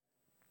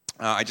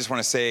I just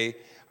want to say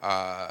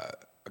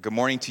good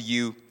morning to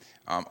you.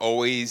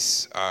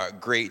 Always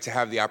great to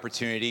have the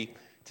opportunity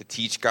to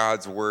teach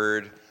God's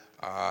Word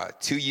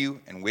to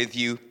you and with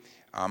you.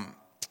 I'm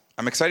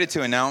excited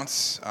to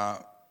announce,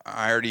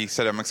 I already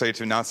said I'm excited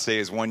to announce today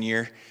is 1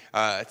 year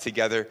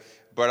together,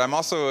 but I'm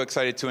also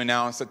excited to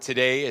announce that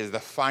today is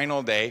the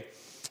final day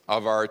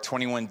of our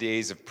 21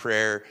 Days of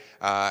Prayer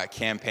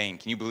campaign.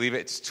 Can you believe it?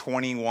 It's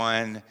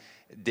 21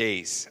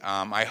 days.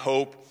 I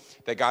hope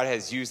that God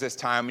has used this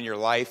time in your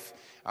life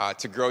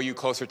to grow you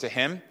closer to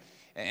Him,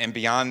 and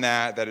beyond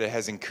that it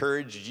has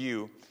encouraged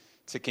you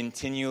to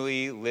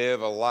continually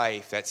live a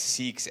life that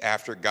seeks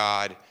after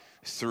God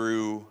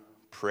through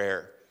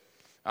prayer.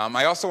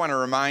 I also want to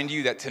remind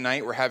you that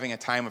tonight we're having a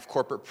time of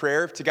corporate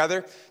prayer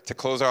together to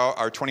close out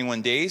our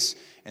 21 days,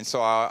 and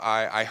so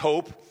I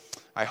hope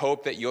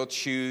that you'll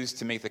choose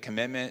to make the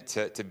commitment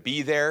to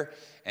be there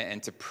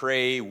and to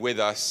pray with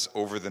us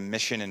over the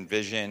mission and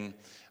vision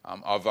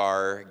of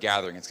our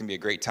gathering. It's going to be a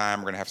great time.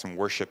 We're going to have some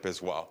worship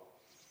as well.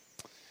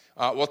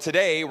 Well,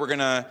 today we're going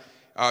to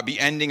be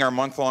ending our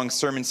month-long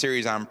sermon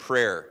series on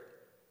prayer.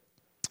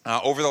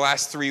 Over the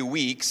last 3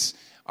 weeks,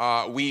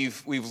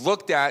 we've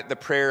looked at the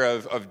prayer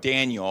of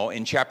Daniel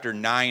in chapter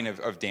 9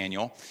 of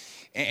Daniel,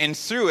 and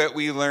through it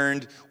we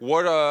learned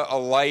what a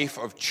life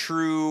of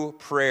true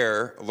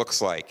prayer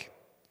looks like.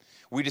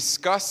 We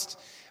discussed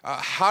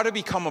how to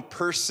become a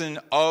person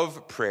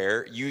of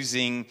prayer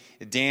using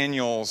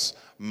Daniel's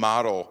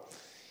model.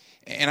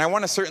 And I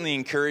want to certainly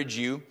encourage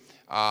you,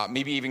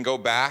 maybe even go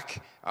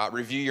back,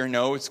 review your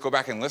notes, go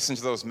back and listen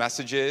to those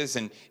messages,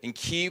 and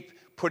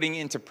keep putting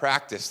into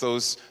practice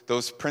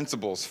those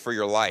principles for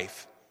your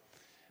life.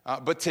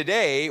 But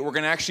today, we're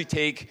going to actually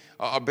take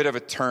a bit of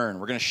a turn.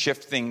 We're going to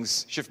shift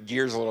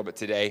gears a little bit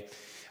today,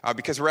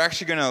 because we're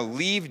actually going to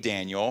leave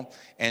Daniel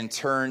and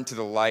turn to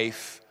the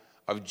life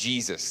of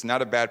Jesus.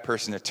 Not a bad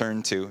person to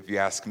turn to, if you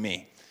ask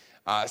me.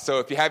 So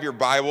if you have your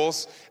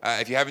Bibles,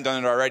 if you haven't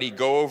done it already,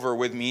 go over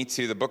with me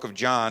to the book of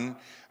John,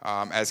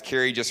 as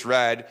Carrie just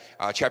read,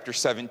 chapter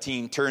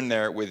 17. Turn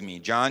there with me,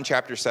 John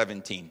chapter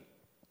 17.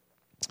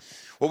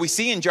 What we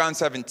see in John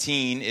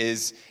 17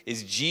 is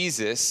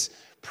Jesus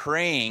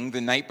praying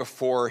the night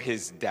before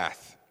his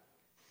death.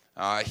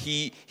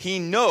 He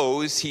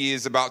knows he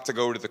is about to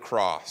go to the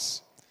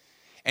cross.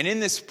 And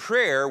in this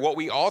prayer, what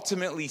we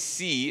ultimately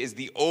see is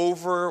the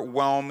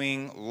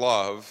overwhelming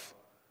love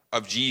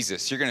of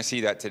Jesus. You're going to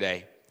see that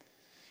today.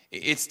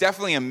 It's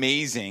definitely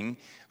amazing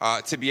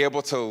to be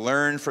able to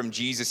learn from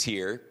Jesus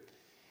here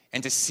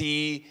and to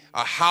see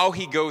how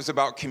he goes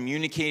about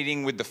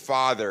communicating with the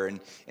Father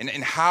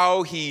and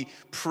how he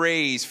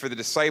prays for the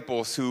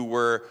disciples who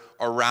were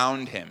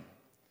around him.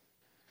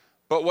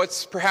 But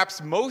what's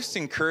perhaps most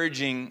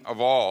encouraging of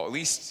all, at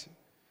least I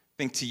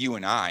think to you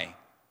and I,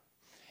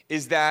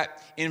 is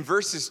that in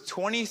verses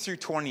 20 through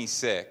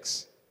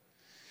 26,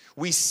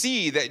 we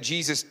see that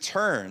Jesus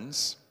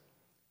turns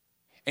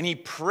and he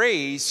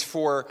prays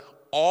for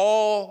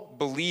all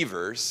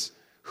believers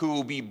who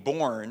will be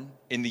born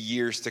in the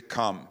years to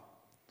come,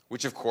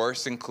 which of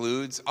course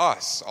includes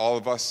us, all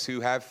of us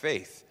who have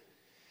faith.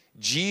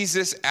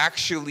 Jesus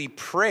actually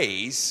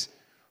prays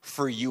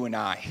for you and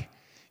I.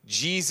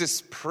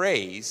 Jesus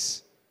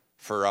prays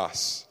for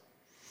us.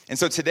 And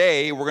so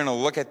today we're going to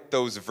look at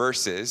those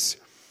verses,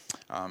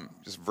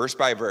 just verse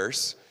by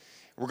verse.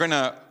 We're going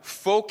to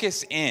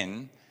focus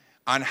in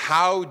on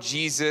how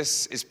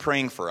Jesus is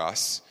praying for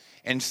us.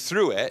 And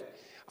through it,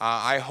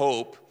 I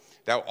hope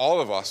that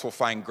all of us will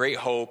find great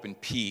hope and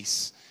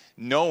peace,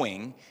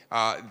 knowing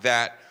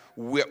that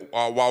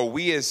while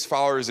we as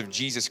followers of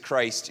Jesus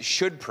Christ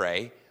should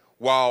pray,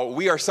 while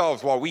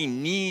we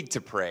need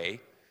to pray,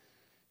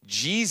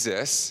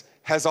 Jesus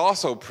has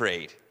also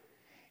prayed.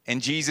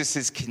 And Jesus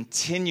is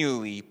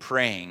continually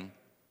praying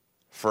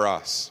for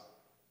us.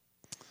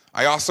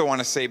 I also want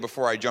to say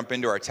before I jump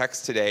into our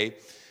text today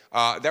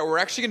that we're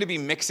actually going to be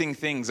mixing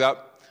things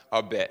up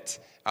a bit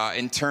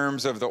in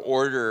terms of the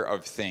order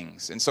of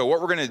things. And so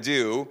what we're going to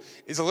do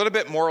is a little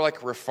bit more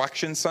like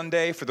Reflection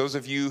Sunday for those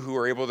of you who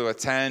are able to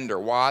attend or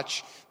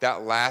watch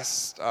that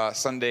last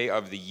Sunday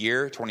of the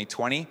year,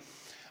 2020.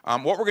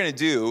 What we're going to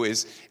do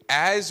is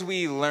as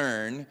we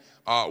learn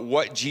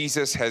what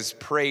Jesus has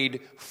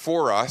prayed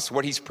for us,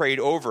 what he's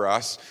prayed over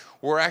us,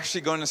 we're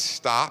actually going to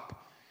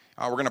stop,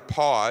 we're going to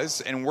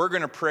pause, and we're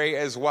going to pray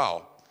as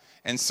well.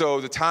 And so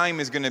the time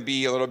is going to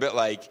be a little bit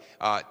like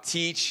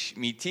teach,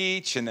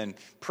 and then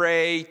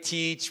pray,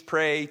 teach,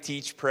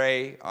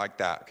 pray, like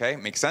that, okay?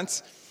 Make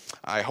sense?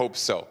 I hope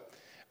so.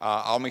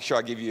 I'll make sure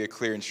I give you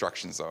clear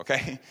instructions, though,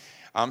 okay?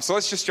 So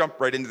let's just jump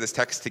right into this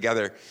text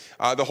together.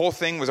 The whole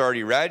thing was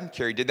already read.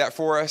 Carrie did that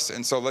for us.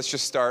 And so let's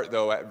just start,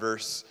 though, at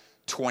verse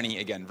 20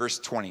 again. Verse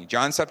 20.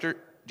 John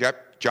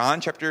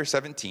chapter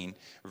 17,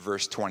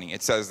 verse 20.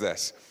 It says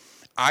this,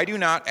 I do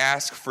not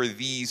ask for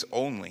these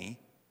only.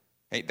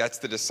 Hey, that's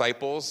the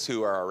disciples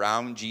who are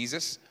around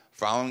Jesus,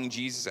 following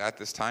Jesus at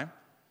this time.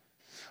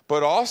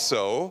 But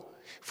also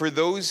for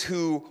those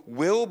who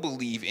will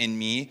believe in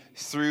me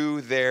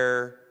through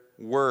their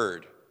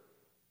word.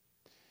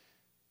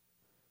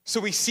 So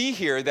we see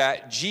here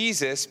that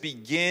Jesus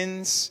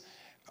begins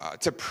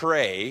to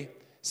pray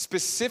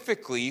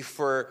specifically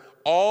for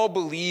all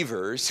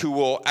believers who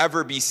will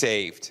ever be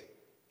saved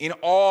in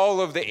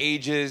all of the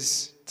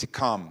ages to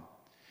come.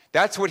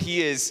 That's what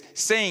he is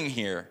saying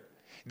here.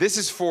 This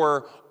is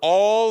for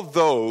all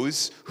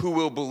those who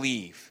will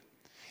believe.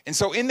 And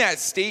so in that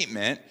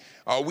statement,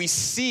 we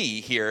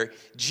see here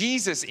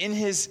Jesus in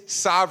his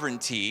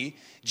sovereignty,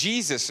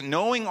 Jesus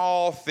knowing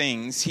all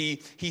things, he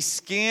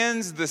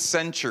scans the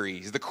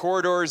centuries, the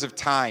corridors of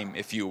time,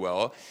 if you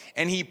will,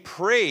 and he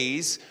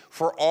prays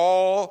for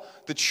all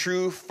the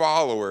true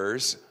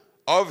followers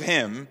of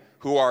him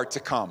who are to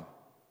come.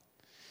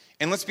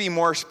 And let's be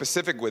more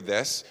specific with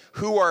this.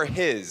 Who are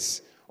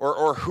his,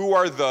 or who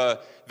are the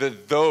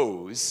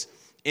those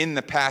in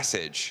the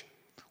passage?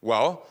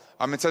 Well,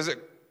 it says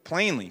it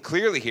plainly,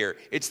 clearly here.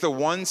 It's the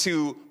ones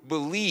who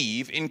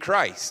believe in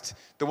Christ,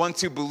 the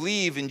ones who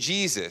believe in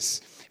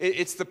Jesus.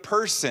 It's the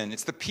person,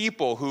 it's the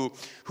people who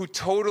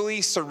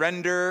totally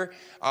surrender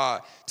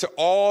to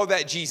all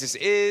that Jesus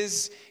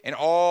is and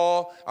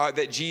all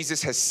that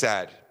Jesus has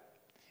said.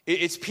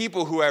 It's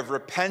people who have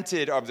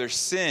repented of their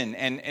sin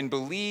and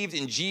believed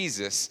in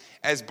Jesus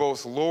as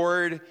both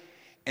Lord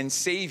and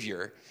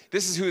Savior.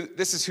 This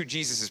is who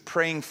Jesus is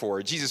praying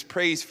for. Jesus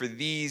prays for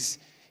these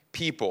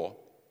people.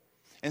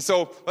 And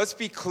so let's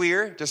be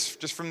clear,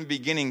 just from the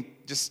beginning,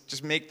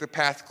 just make the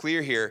path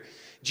clear here.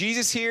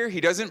 Jesus here,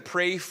 he doesn't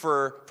pray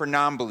for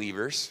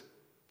non-believers,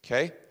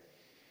 okay?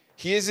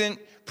 He isn't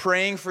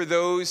praying for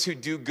those who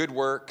do good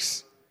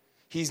works.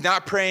 He's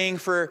not praying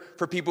for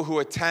people who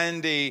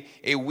attend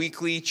a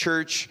weekly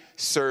church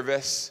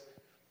service.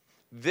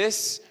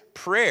 This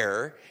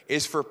prayer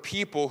is for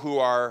people who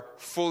are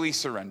fully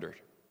surrendered,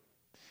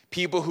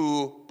 people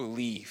who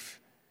believe,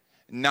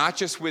 not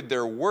just with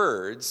their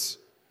words,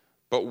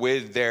 but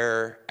with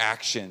their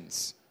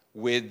actions,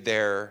 with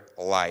their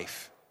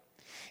life.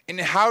 And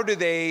how do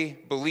they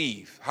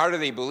believe? How do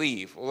they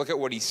believe? Well, look at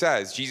what he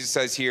says. Jesus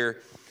says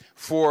here,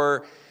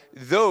 for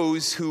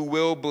those who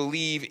will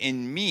believe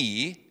in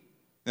me,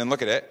 then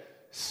look at it,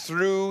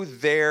 through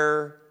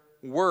their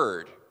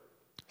word.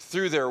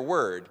 Through their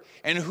word.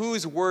 And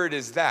whose word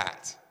is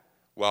that?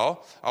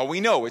 Well,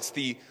 we know it's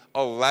the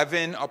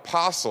 11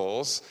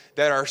 apostles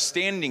that are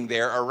standing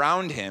there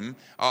around him,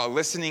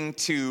 listening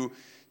to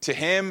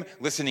him,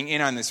 listening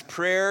in on this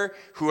prayer,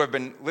 who have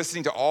been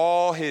listening to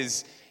all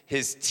his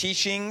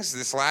teachings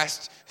this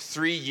last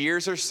 3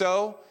 years or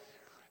so,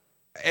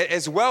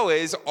 as well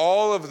as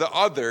all of the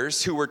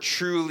others who were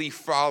truly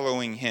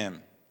following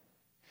him.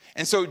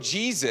 And so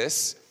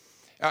Jesus,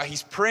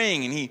 he's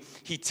praying, and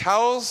he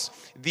tells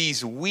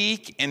these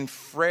weak and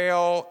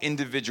frail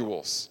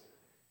individuals,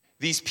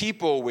 these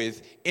people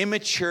with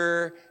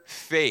immature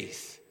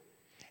faith,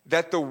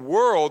 that the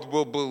world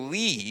will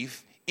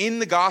believe in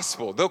the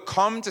gospel. They'll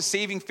come to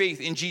saving faith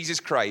in Jesus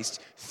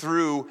Christ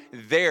through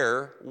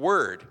their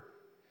word.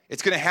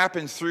 It's going to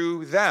happen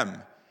through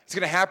them. It's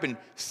going to happen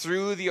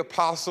through the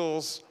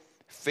apostles'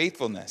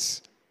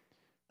 faithfulness.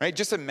 Right?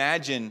 Just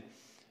imagine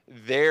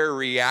their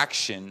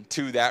reaction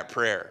to that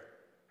prayer.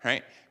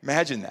 Right?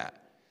 Imagine that.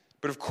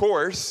 But of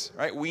course,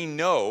 right, we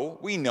know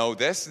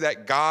this,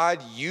 that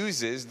God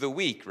uses the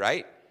weak,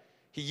 right?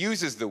 He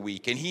uses the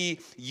weak, and he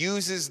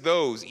uses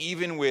those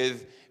even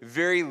with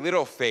very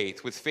little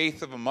faith, with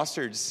faith of a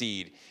mustard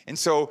seed. And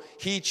so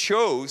he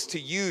chose to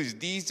use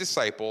these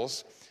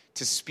disciples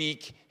to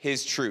speak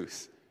his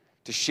truth,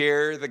 to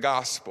share the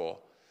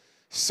gospel,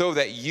 so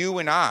that you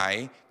and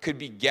I could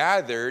be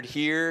gathered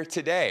here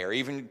today, or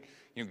even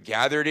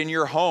gathered in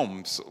your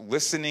homes,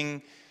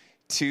 listening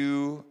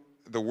to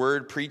the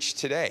word preached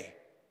today.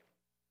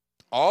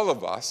 All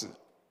of us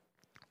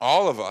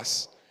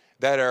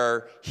that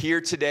are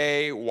here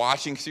today,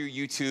 watching through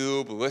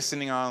YouTube,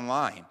 listening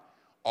online,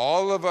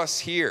 all of us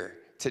here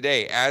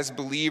today as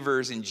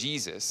believers in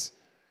Jesus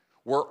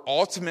were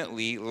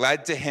ultimately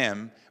led to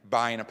him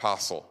by an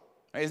apostle.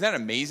 Right? Isn't that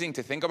amazing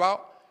to think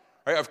about?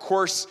 Right? Of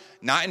course,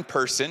 not in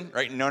person,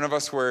 right? None of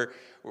us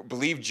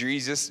believed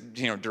Jesus,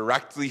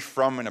 directly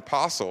from an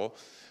apostle,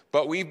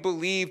 but we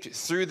believed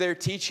through their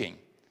teaching,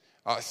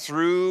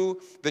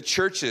 through the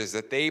churches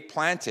that they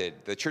planted,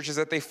 the churches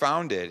that they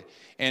founded,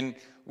 and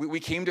we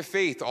came to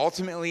faith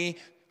ultimately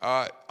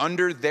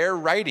under their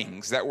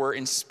writings that were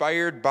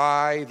inspired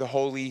by the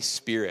Holy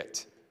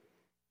Spirit.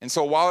 And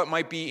so while it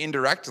might be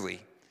indirectly,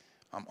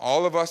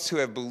 all of us who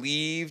have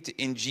believed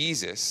in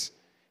Jesus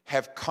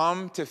have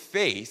come to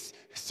faith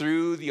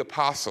through the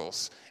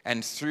apostles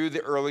and through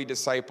the early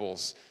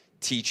disciples'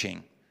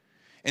 teaching.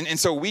 And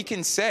so we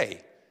can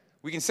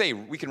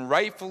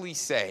rightfully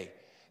say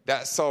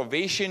that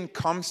salvation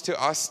comes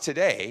to us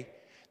today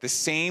the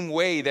same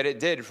way that it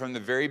did from the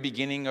very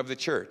beginning of the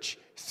church,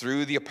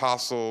 through the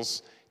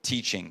apostles'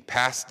 teaching,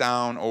 passed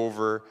down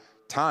over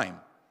time.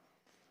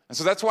 And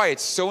so that's why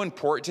it's so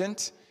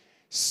important,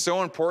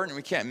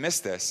 we can't miss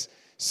this,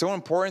 so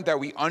important that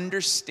we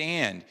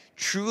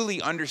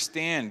truly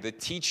understand the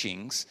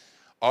teachings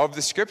of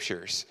the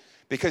scriptures,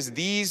 because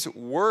these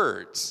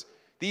words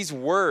These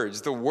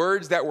words, the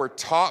words that were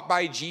taught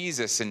by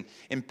Jesus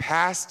and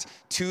passed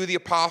to the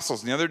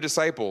apostles and the other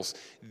disciples,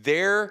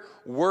 their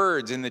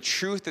words and the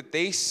truth that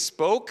they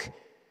spoke,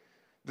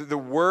 the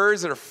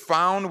words that are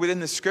found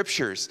within the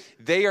scriptures,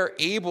 they are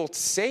able to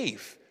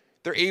save.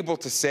 They're able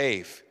to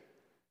save.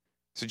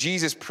 So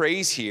Jesus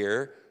prays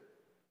here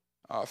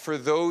for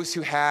those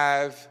who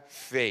have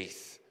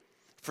faith,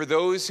 for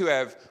those who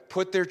have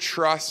put their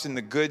trust in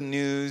the good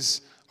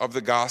news of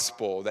the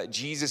gospel, that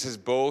Jesus is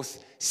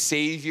both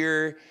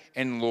Savior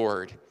and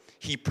Lord.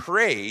 He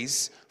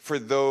prays for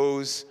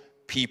those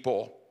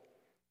people.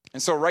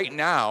 And so right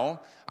now,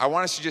 I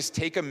want us to just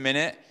take a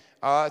minute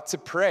to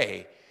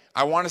pray.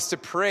 I want us to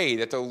pray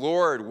that the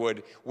Lord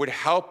would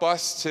help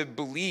us to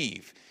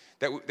believe,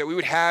 that we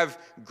would have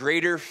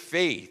greater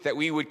faith, that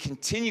we would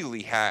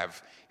continually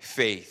have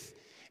faith.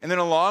 And then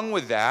along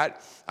with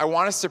that, I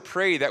want us to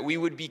pray that we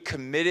would be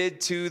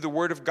committed to the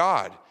Word of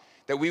God,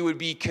 that we would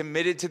be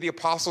committed to the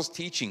apostles'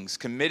 teachings,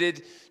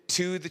 committed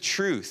to the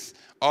truth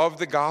of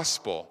the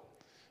gospel.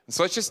 And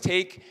so let's just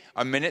take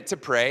a minute to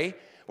pray.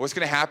 What's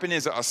going to happen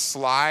is a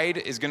slide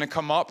is going to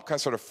come up,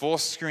 sort of full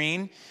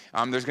screen.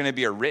 There's going to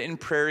be a written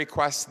prayer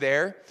request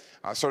there,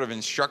 sort of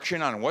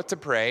instruction on what to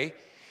pray.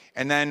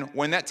 And then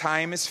when that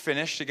time is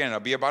finished, again, it'll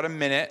be about a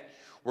minute,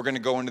 we're going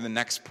to go into the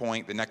next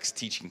point, the next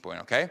teaching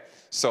point, okay?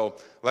 So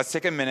let's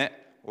take a minute.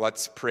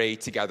 Let's pray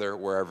together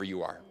wherever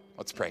you are.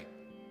 Let's pray.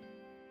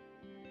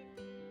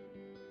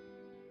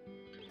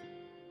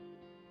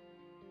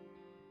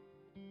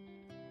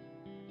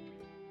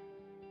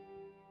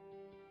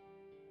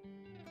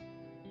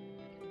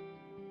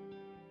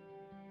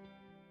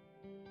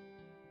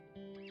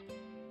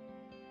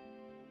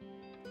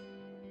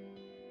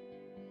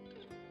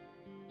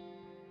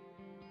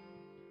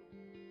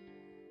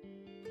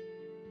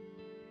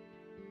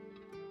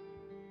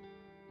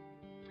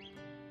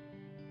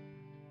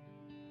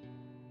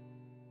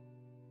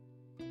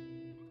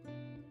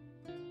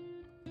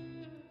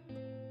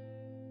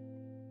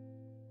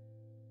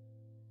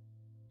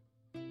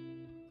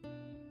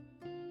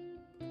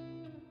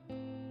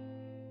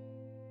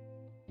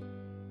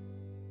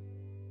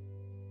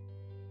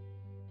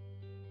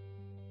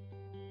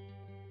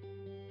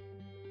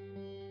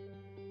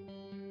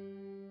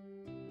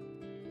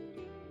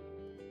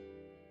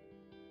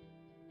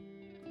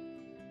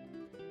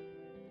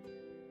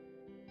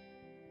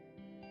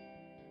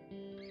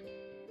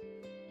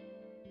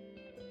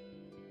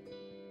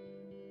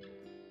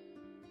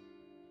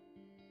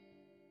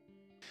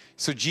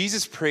 So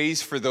Jesus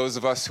prays for those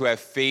of us who have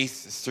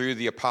faith through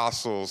the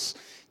apostles'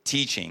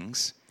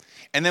 teachings.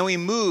 And then we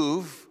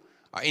move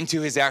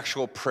into his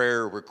actual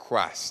prayer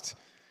request.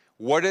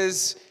 What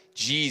does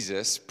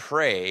Jesus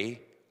pray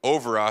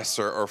over us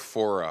or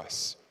for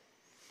us?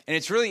 And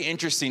it's really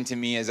interesting to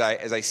me as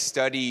I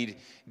studied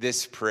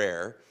this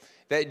prayer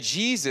that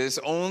Jesus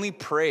only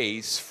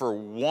prays for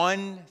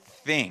one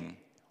thing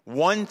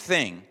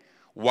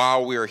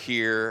while we're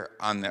here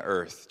on the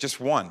earth.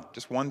 Just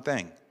one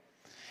thing.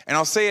 And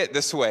I'll say it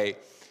this way.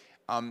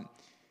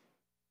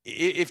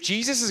 If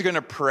Jesus is going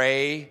to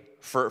pray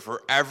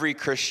for every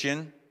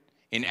Christian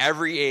in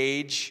every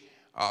age,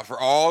 for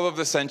all of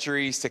the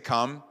centuries to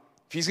come,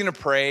 if he's going to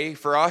pray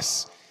for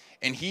us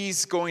and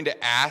he's going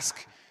to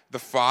ask the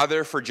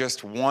Father for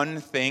just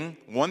one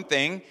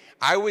thing,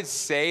 I would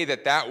say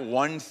that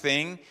one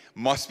thing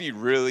must be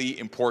really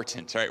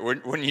important, right?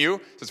 Wouldn't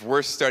you? So it's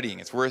worth studying.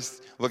 It's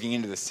worth looking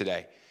into this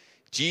today.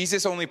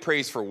 Jesus only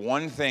prays for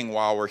one thing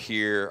while we're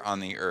here on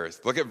the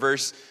earth. Look at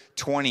verse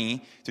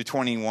 20 to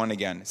 21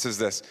 again. It says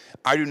this,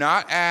 I do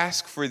not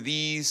ask for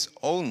these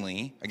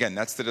only, again,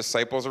 that's the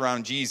disciples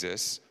around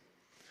Jesus,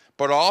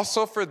 but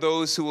also for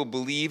those who will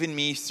believe in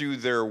me through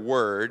their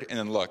word. And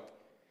then look,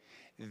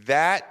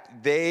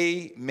 that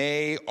they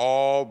may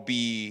all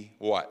be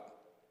what?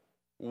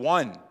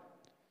 One.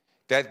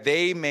 That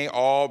they may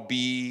all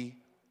be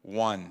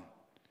one.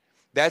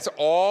 That's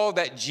all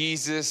that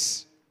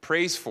Jesus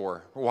prays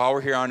for while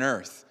we're here on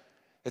earth.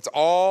 It's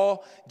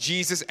all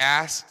Jesus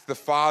asked the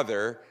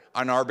Father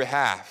on our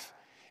behalf.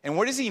 And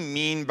what does he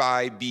mean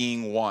by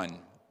being one?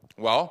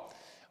 Well,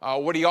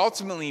 what he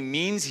ultimately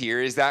means here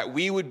is that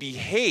we would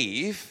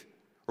behave,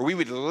 or we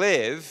would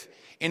live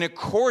in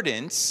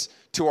accordance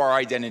to our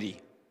identity.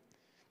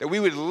 That we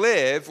would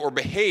live or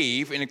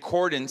behave in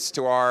accordance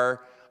to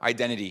our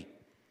identity.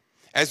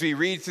 As we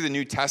read through the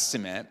New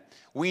Testament,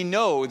 we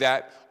know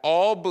that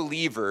all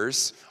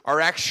believers are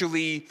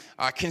actually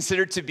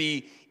considered to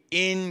be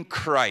in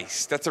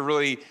Christ. That's a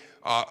really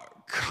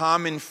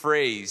common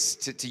phrase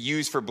to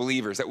use for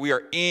believers, that we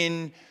are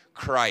in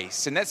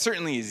Christ. And that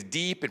certainly is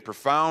deep and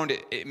profound.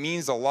 It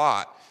means a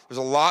lot. There's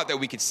a lot that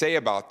we could say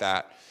about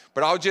that.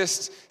 But I'll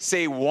just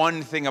say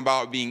one thing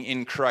about being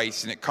in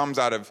Christ, and it comes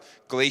out of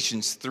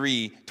Galatians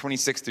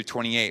 3:26 through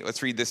 28.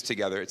 Let's read this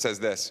together. It says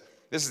this.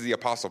 This is the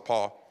Apostle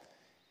Paul.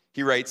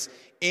 He writes,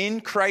 in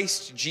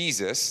Christ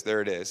Jesus,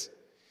 there it is,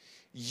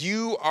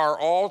 you are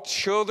all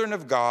children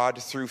of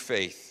God through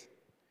faith.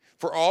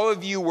 For all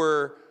of you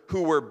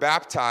who were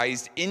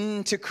baptized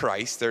into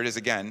Christ, there it is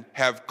again,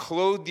 have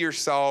clothed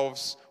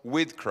yourselves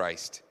with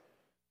Christ.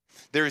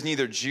 There is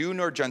neither Jew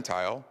nor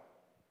Gentile,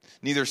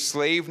 neither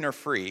slave nor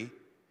free,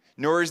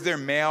 nor is there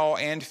male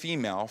and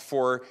female,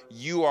 for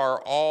you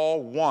are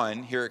all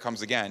one," here it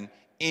comes again,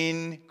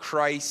 "in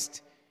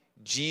Christ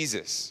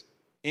Jesus."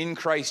 In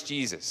Christ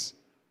Jesus.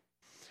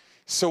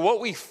 So what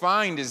we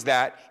find is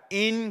that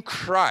in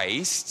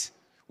Christ,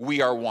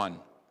 we are one.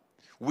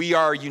 We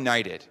are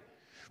united.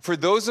 For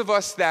those of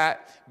us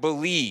that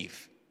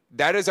believe,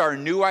 that is our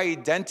new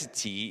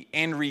identity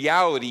and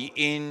reality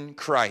in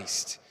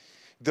Christ.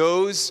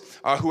 Those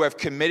who have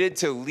committed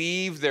to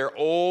leave their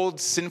old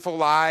sinful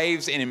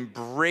lives and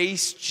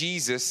embrace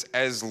Jesus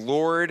as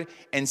Lord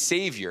and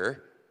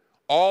Savior,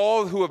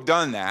 all who have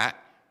done that,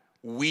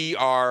 we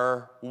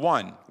are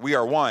one. We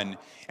are one.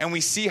 And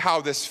we see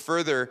how this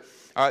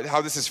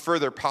is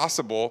further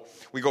possible.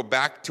 We go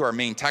back to our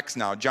main text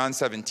now, John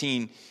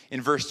 17,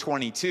 in verse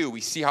 22. We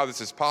see how this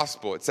is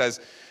possible. It says,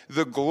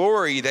 "The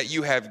glory that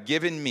you have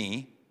given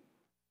me,"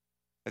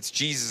 that's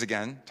Jesus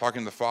again,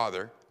 talking to the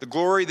Father, "the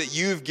glory that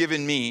you've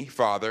given me,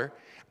 Father,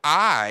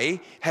 I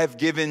have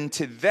given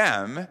to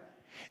them,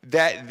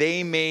 that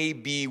they may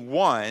be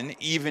one,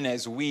 even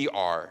as we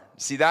are."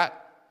 See that?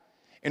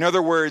 In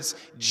other words,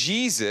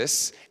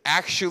 Jesus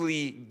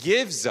actually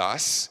gives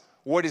us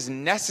what is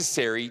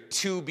necessary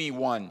to be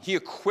one. He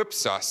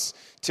equips us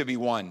to be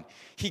one.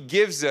 He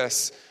gives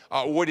us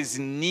what is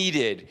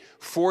needed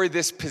for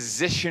this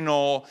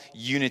positional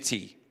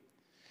unity.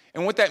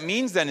 And what that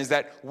means then is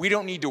that we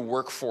don't need to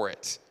work for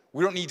it.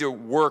 We don't need to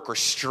work or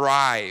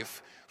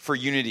strive for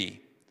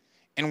unity.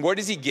 And what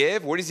does he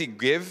give? What does he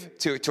give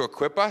to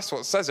equip us?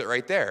 Well, it says it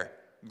right there.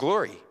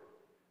 Glory.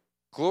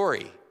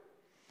 Glory.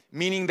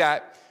 Meaning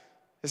that,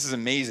 this is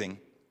amazing,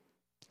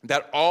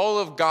 that all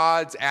of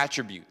God's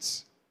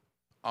attributes,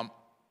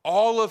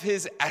 all of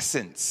his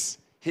essence,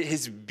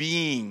 his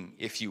being,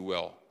 if you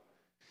will,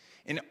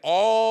 and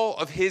all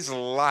of his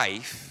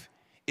life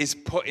is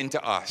put into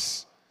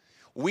us.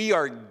 We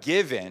are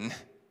given,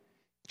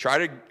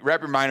 try to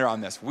wrap your mind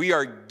around this, we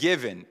are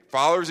given,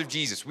 followers of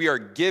Jesus, we are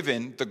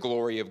given the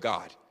glory of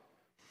God.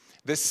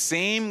 The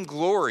same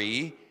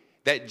glory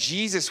that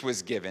Jesus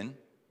was given,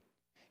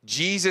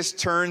 Jesus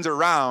turns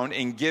around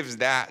and gives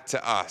that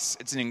to us.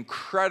 It's an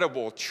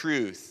incredible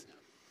truth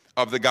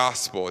of the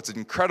gospel. It's an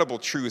incredible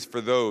truth for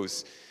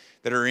those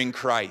that are in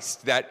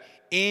Christ, that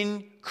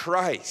in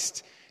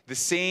Christ, the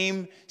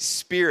same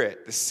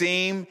Spirit, the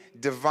same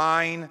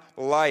divine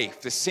life,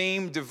 the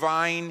same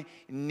divine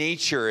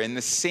nature, and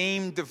the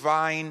same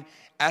divine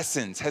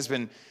essence has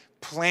been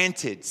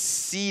planted,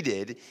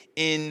 seated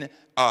in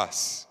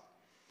us.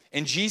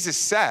 And Jesus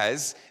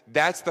says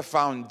that's the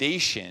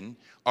foundation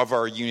of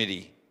our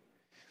unity.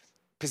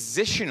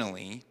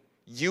 Positionally,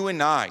 you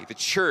and I, the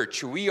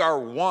church, we are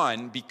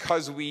one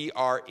because we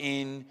are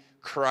in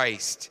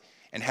Christ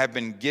and have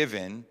been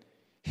given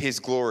his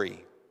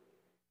glory.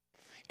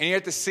 And yet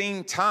at the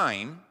same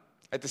time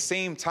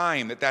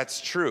that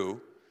that's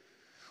true,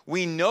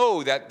 we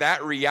know that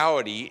that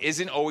reality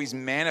isn't always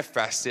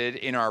manifested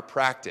in our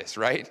practice,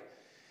 right?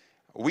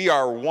 We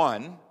are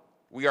one.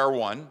 We are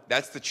one.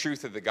 That's the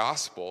truth of the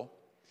gospel.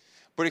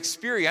 But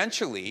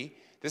experientially,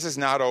 this is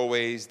not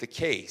always the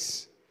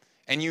case.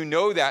 And you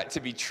know that to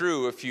be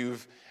true if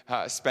you've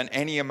spent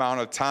any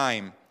amount of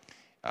time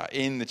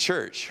in the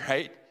church,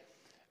 right?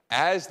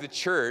 As the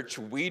church,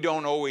 we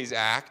don't always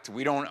act,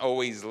 we don't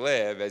always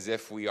live as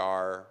if we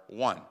are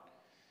one.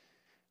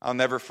 I'll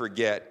never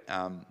forget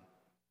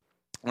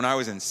when I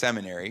was in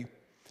seminary,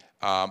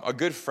 a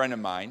good friend of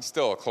mine,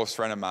 still a close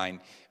friend of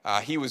mine,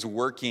 he was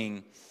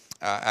working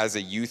as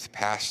a youth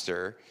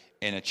pastor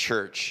in a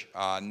church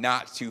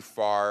not too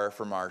far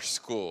from our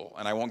school.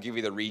 And I won't give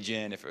you the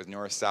region, if it was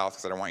north, south,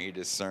 because I don't want you to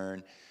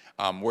discern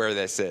where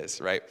this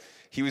is, right?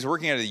 He was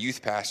working as a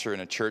youth pastor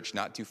in a church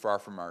not too far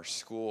from our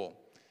school.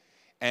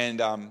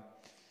 And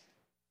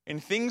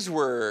things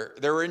were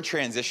in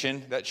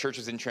transition. That church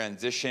was in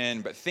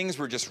transition, but things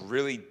were just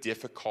really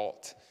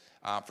difficult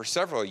for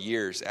several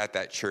years at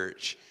that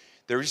church.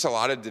 There was just a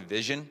lot of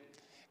division.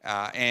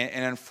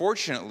 And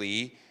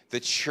unfortunately, the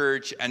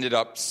church ended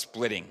up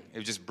splitting. It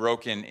was just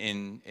broken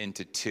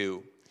into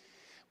two.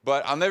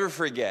 But I'll never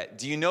forget.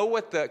 Do you know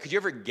could you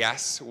ever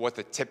guess what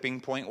the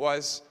tipping point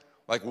was?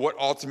 Like what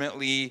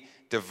ultimately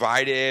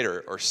divided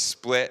or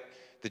split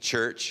the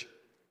church?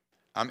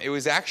 It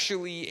was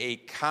actually a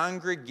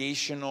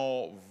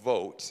congregational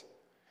vote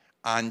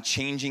on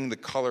changing the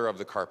color of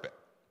the carpet.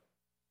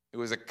 It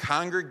was a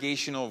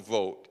congregational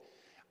vote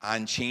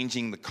on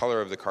changing the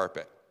color of the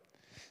carpet.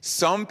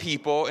 Some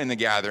people in the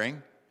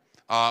gathering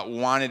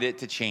wanted it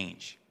to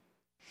change.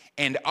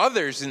 And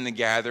others in the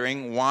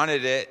gathering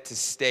wanted it to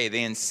stay.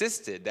 They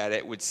insisted that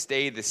it would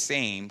stay the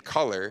same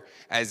color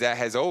as it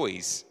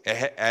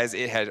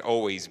had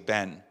always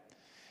been.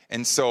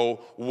 And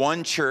so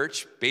one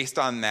church, based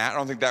on that, I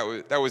don't think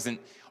that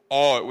wasn't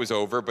all it was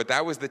over, but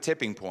that was the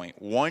tipping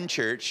point. One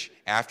church,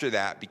 after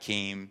that,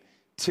 became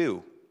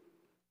two.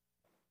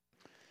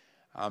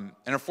 And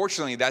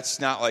unfortunately, that's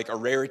not like a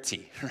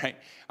rarity, right?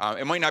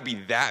 It might not be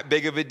that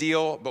big of a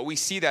deal, but we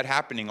see that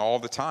happening all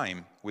the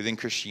time within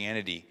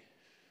Christianity.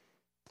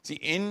 See,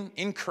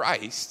 in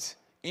Christ,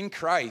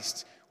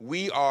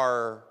 we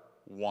are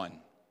one.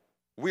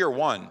 We are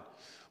one,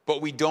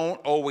 but we don't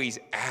always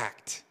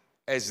act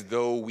as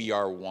though we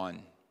are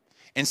one.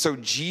 And so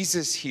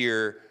Jesus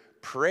here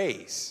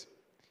prays.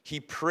 He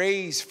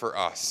prays for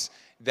us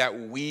that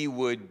we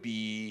would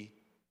be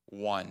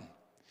one,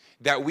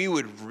 that we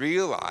would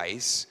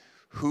realize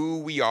who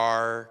we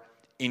are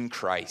in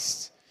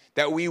Christ,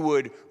 that we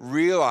would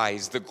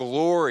realize the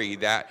glory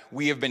that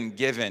we have been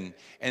given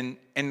and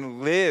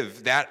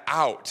live that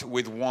out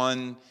with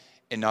one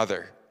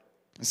another.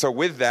 And so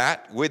with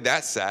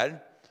that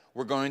said,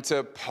 we're going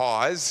to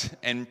pause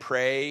and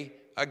pray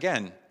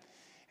again.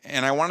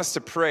 And I want us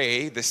to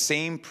pray the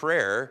same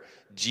prayer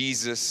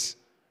Jesus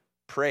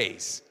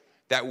prays,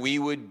 that we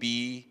would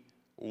be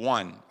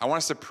one. I want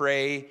us to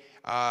pray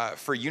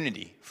for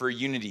unity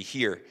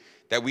here,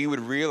 that we would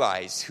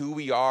realize who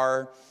we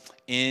are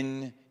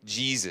in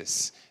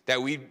Jesus,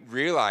 that we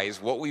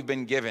realize what we've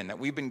been given, that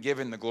we've been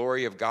given the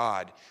glory of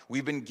God,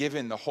 we've been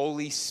given the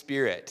Holy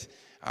Spirit,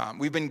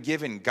 we've been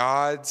given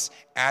God's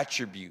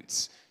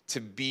attributes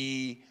to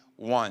be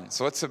one.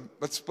 So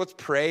let's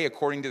pray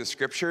according to the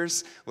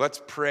scriptures.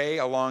 Let's pray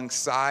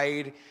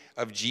alongside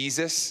of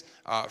Jesus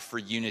for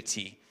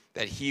unity,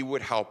 that he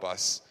would help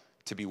us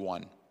to be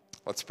one.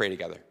 Let's pray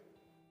together.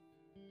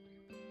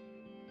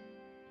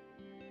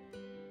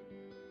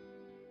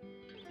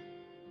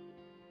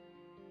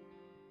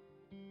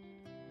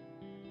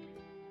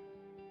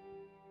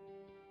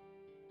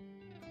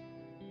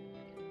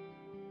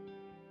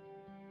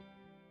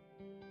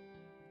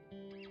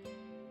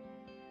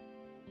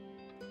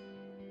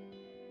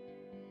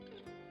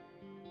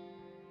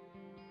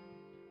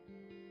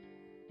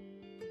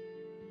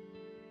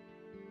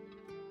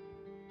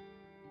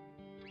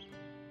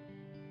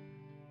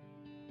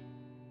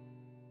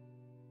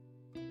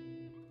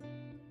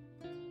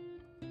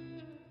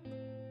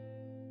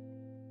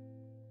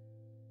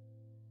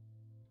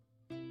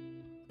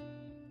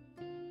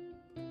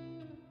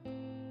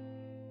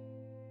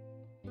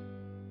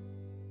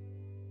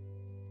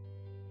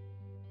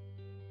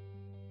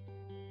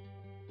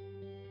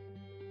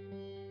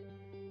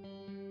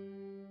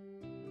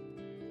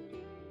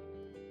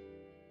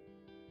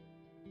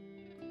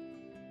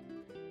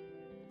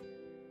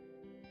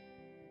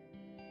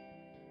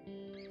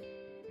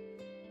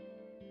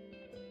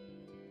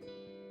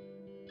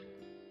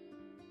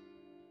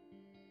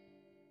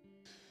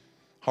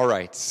 All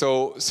right,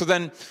 so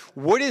then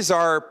what is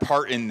our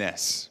part in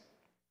this?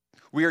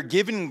 We are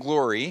given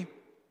glory.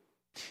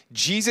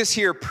 Jesus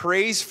here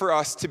prays for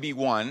us to be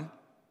one.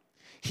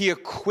 He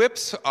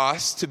equips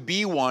us to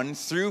be one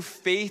through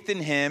faith in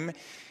him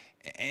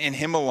and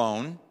him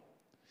alone.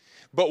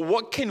 But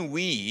what can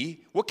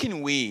we,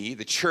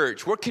 the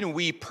church, what can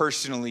we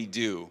personally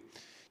do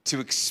to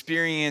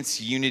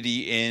experience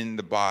unity in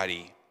the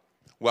body?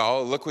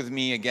 Well, look with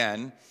me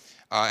again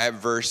at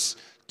verse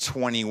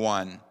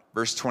 21.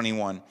 Verse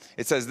 21,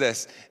 it says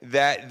this,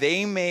 that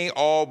they may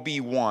all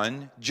be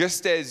one,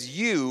 just as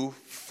you,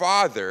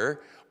 Father,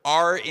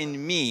 are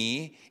in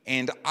me,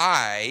 and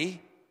I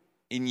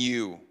in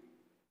you.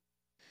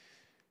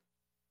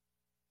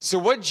 So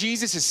what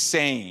Jesus is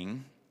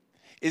saying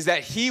is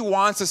that he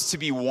wants us to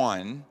be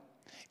one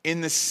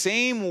in the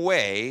same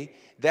way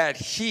that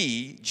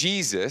he,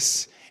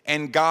 Jesus,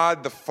 and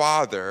God the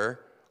Father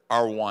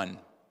are one.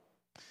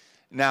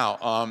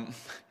 Now,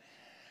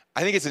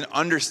 I think it's an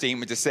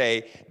understatement to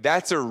say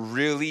that's a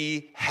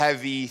really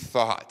heavy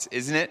thought,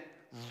 isn't it?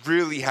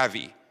 Really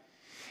heavy.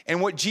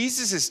 And what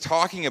Jesus is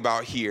talking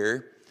about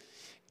here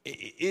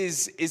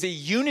is a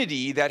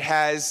unity that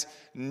has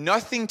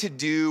nothing to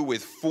do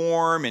with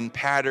form and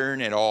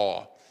pattern at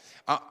all.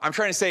 I'm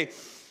trying to say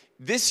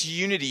this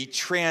unity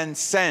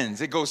transcends.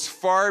 It goes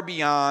far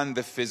beyond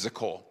the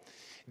physical.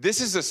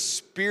 This is a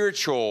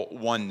spiritual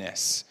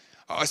oneness,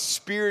 a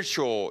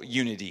spiritual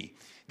unity.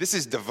 This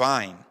is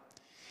divine.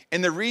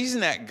 And the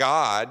reason that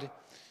God,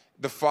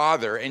 the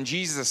Father, and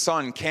Jesus, the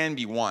Son, can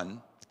be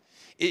one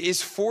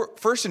is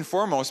first and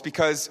foremost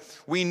because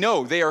we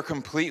know they are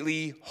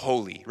completely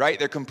holy, right?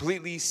 They're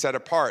completely set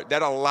apart.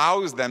 That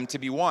allows them to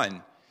be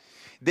one.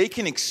 They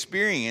can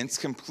experience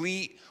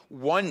complete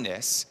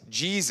oneness,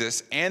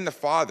 Jesus and the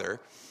Father,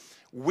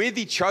 with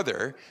each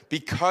other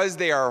because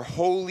they are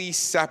wholly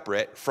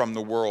separate from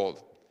the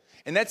world.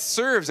 And that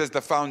serves as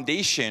the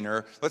foundation,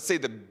 or let's say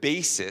the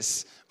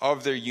basis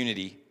of their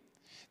unity.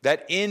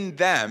 That in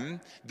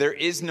them there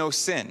is no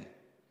sin,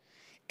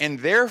 and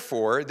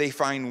therefore they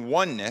find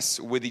oneness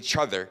with each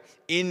other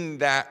in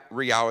that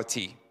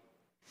reality.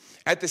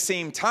 At the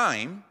same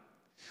time,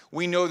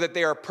 we know that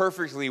they are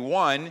perfectly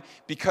one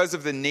because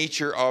of the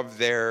nature of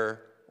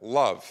their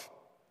love.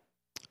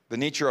 The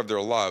nature of their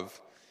love,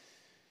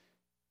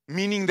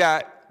 meaning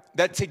that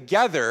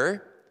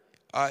together,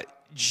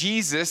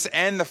 Jesus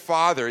and the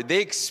Father,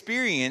 they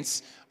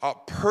experience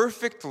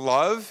perfect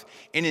love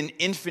in an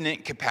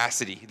infinite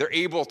capacity. They're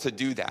able to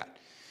do that.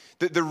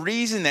 The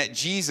reason that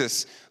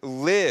Jesus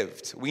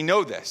lived, we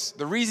know this,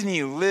 the reason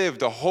he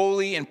lived a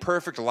holy and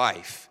perfect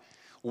life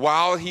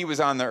while he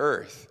was on the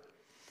earth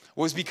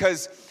was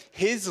because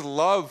his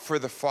love for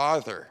the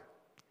Father,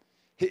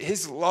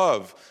 his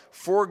love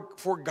for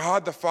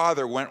God the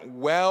Father went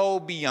well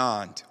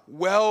beyond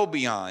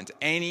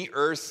any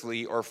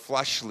earthly or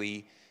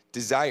fleshly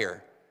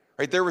desire.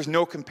 Right? There was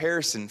no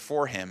comparison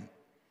for him.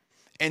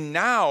 And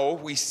now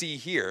we see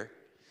here,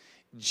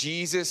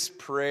 Jesus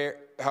prays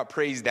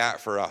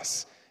that for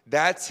us.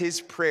 That's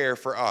his prayer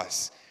for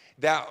us.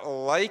 That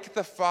like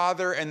the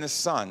Father and the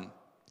Son,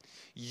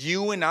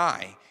 you and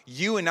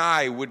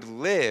I would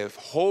live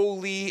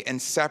holy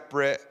and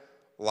separate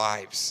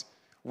lives.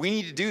 We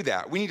need to do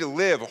that. We need to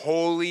live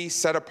holy,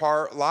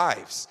 set-apart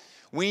lives.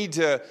 We need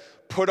to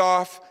put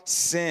off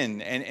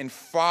sin and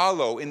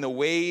follow in the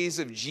ways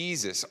of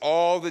Jesus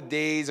all the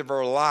days of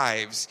our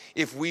lives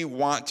if we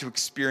want to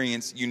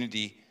experience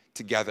unity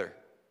together.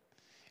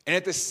 And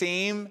at the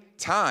same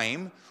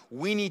time,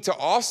 we need to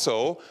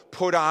also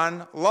put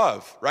on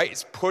love, right?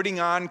 It's putting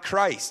on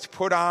Christ,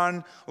 put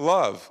on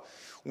love.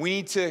 We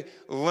need to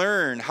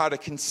learn how to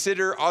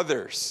consider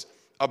others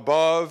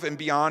above and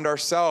beyond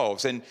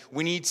ourselves. And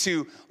we need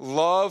to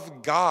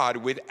love God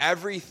with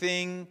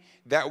everything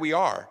that we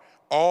are,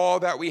 all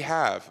that we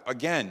have.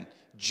 Again,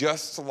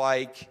 just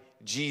like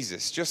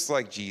Jesus,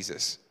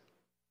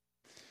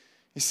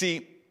 You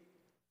see,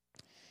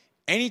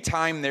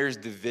 anytime there's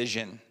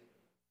division,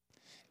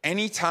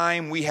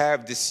 anytime we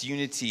have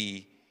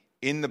disunity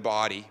in the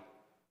body,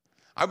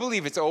 I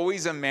believe it's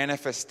always a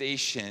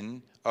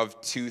manifestation of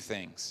two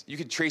things. You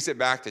could trace it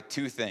back to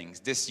two things: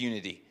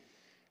 disunity,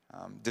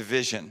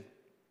 division.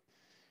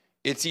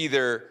 It's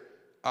either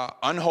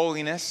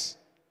unholiness,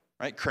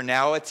 right?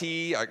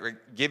 Carnality,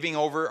 giving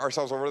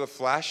ourselves over to the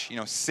flesh,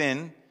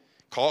 sin,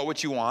 call it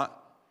what you want.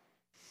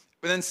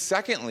 But then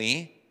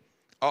secondly,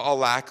 a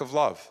lack of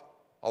love,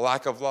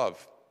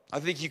 I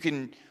think you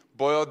can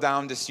boil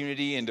down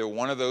disunity into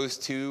one of those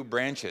two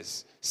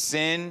branches: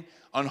 sin,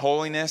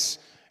 unholiness,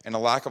 and a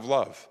lack of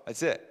love.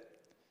 That's it.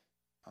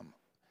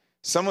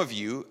 Some of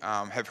you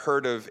have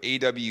heard of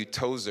A.W.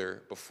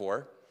 Tozer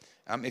before.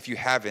 If you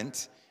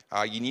haven't,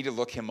 you need to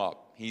look him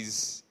up.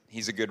 He's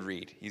a good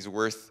read. He's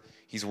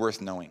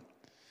worth knowing.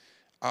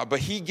 But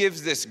he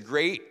gives this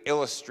great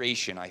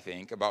illustration, I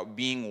think, about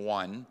being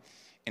one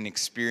and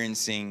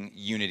experiencing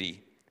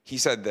unity. He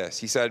said this.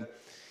 He said,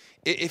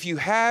 if you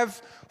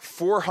have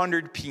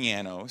 400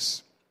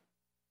 pianos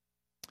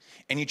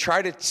and you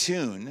try to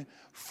tune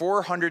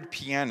 400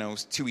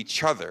 pianos to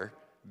each other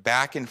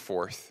back and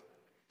forth,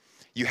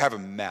 you have a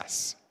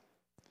mess.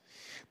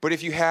 But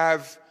if you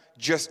have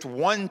just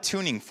one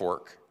tuning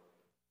fork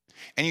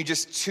and you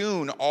just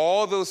tune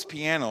all those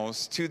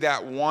pianos to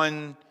that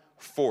one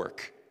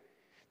fork,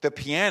 the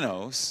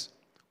pianos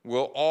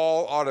will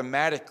all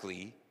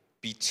automatically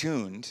be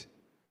tuned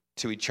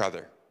to each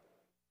other.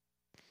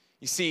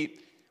 You see,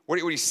 what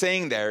he's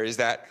saying there is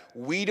that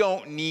we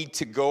don't need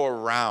to go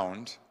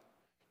around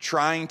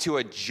trying to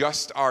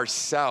adjust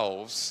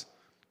ourselves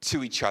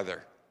to each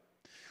other.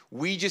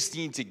 We just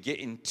need to get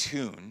in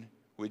tune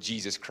with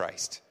Jesus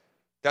Christ.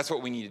 That's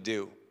what we need to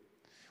do.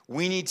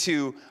 We need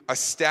to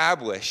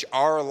establish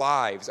our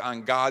lives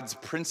on God's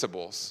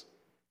principles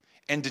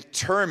and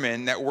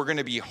determine that we're going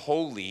to be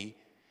holy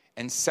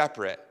and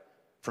separate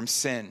from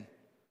sin.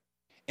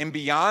 And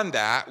beyond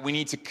that, we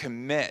need to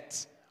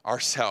commit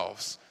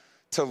ourselves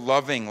to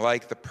loving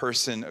like the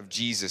person of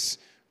Jesus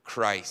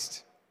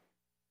Christ.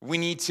 We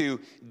need to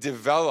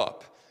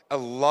develop a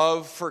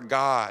love for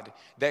God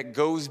that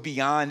goes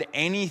beyond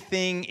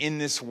anything in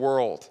this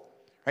world,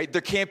 right?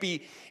 There can't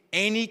be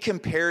any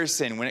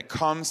comparison when it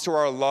comes to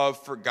our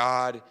love for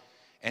God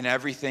and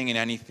everything and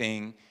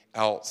anything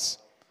else.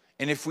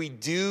 And if we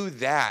do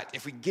that,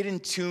 if we get in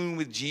tune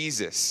with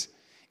Jesus,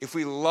 if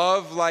we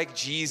love like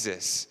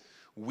Jesus,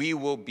 we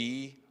will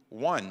be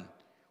one.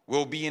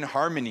 We'll be in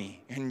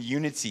harmony and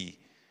unity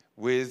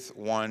with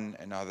one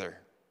another.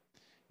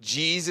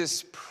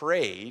 Jesus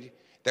prayed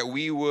that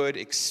we would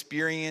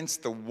experience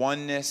the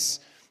oneness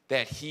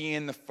that he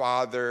and the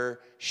Father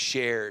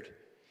shared.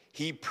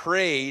 He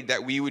prayed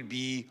that we would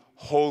be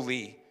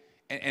holy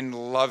and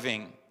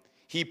loving.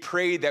 He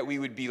prayed that we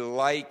would be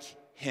like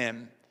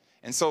him.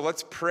 And so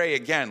let's pray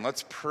again.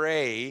 Let's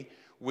pray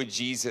with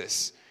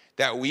Jesus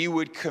that we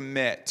would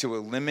commit to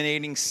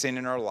eliminating sin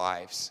in our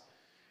lives,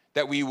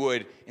 that we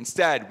would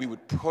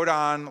put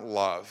on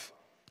love,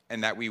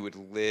 and that we would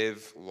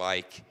live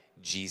like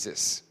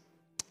Jesus.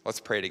 Let's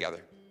pray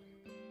together.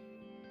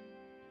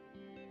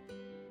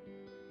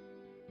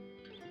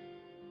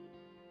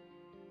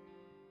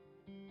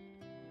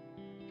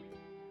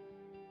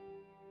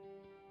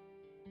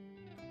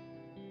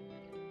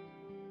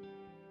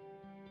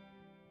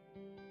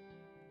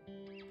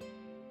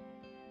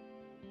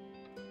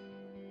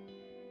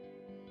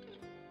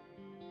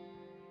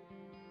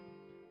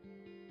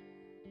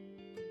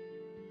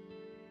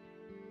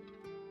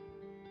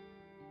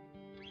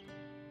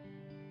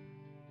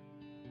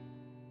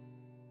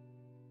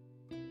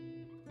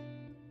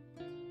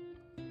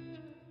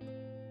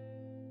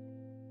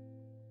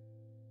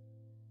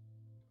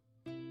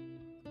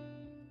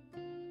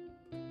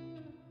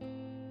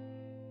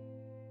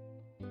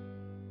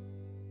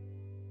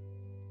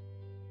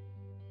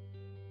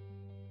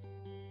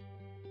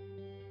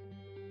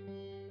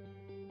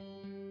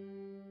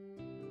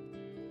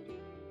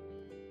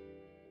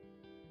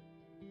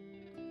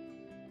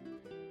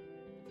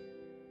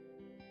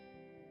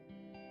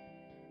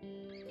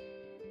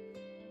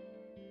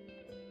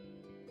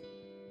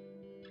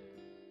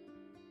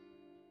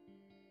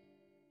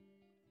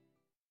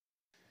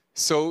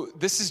 So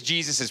this is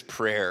Jesus'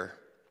 prayer,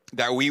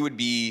 that we would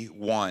be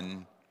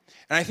one.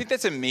 And I think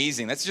that's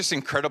amazing. That's just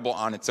incredible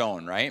on its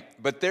own, right?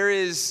 But there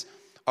is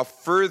a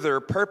further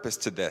purpose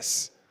to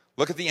this.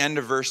 Look at the end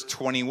of verse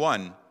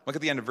 21. Look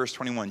at the end of verse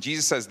 21.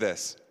 Jesus says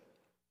this,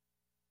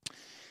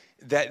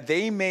 that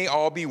they may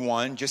all be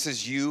one, just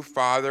as you,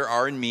 Father,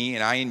 are in me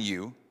and I in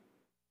you.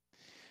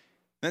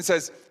 Then it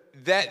says,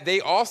 that they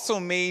also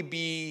may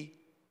be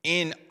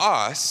in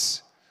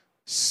us,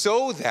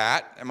 so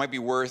that, it might be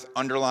worth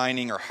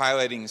underlining or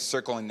highlighting,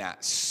 circling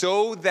that,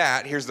 so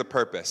that, here's the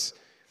purpose,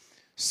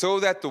 so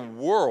that the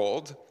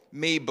world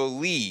may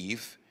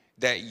believe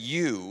that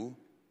you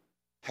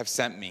have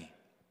sent me.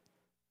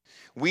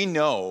 We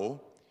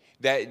know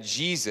that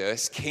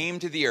Jesus came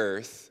to the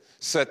earth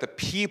so that the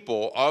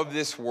people of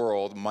this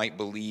world might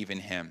believe in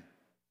him.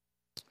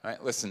 All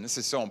right, listen, this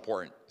is so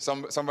important.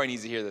 Somebody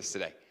needs to hear this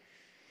today.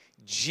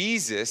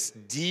 Jesus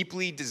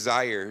deeply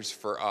desires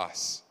for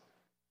us,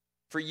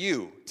 for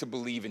you to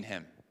believe in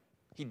him.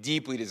 He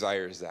deeply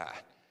desires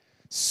that.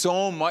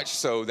 So much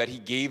so that he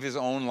gave his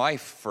own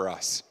life for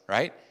us,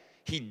 right?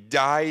 He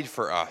died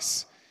for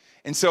us.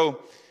 And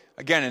so,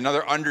 again,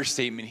 another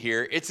understatement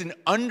here. It's an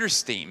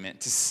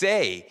understatement to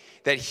say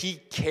that he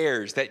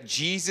cares, that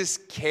Jesus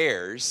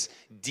cares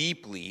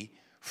deeply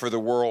for the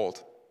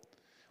world.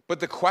 But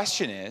the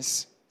question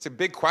is, it's a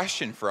big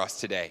question for us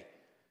today.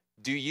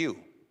 Do you?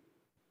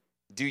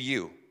 Do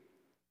you?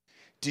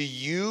 Do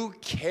you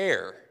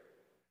care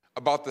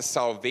about the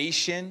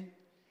salvation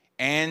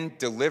and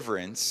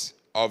deliverance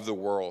of the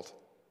world?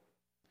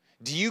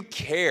 Do you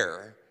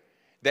care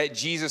that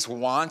Jesus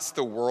wants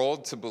the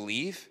world to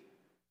believe?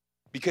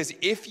 Because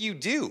if you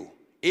do,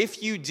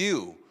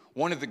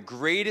 one of the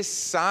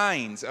greatest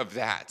signs of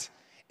that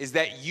is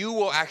that you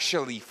will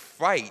actually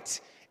fight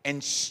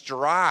and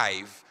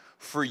strive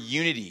for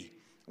unity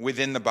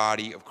within the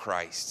body of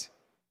Christ.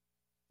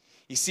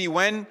 You see,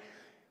 when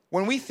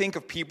we think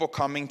of people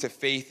coming to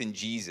faith in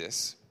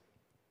Jesus,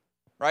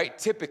 right,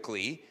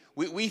 typically,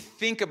 we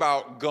think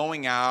about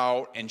going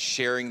out and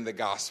sharing the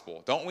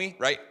gospel, don't we?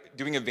 Right?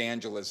 Doing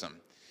evangelism.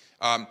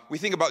 We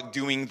think about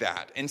doing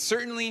that. And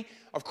certainly,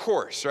 of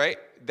course, right,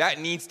 that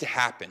needs to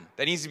happen.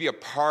 That needs to be a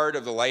part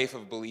of the life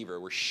of a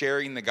believer. We're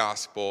sharing the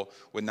gospel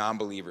with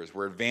non-believers.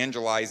 We're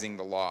evangelizing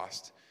the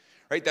lost.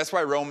 Right? That's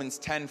why Romans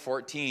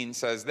 10:14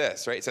 says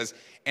this, right? It says,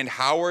 and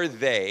how are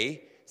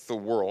they, it's the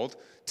world,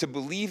 to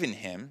believe in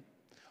him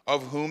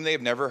of whom they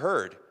have never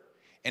heard?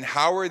 And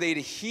how are they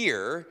to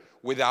hear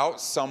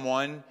without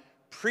someone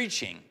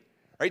preaching?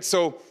 Right?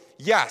 So,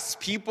 yes,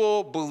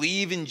 people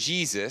believe in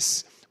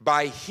Jesus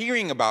by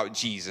hearing about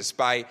Jesus,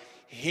 by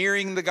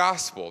hearing the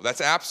gospel.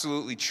 That's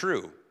absolutely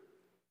true.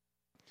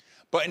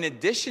 But in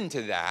addition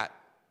to that,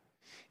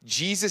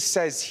 Jesus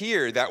says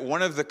here that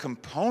one of the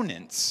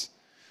components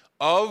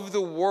of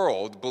the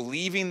world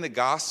believing the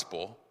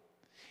gospel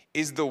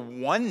is the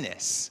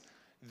oneness,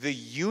 the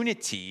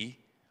unity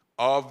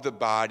of the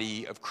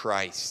body of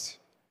Christ.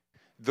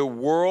 The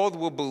world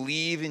will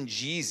believe in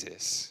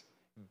Jesus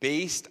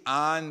based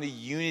on the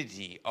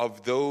unity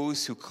of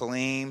those who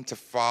claim to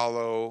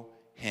follow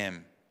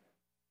him.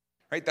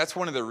 Right? That's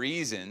one of the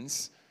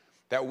reasons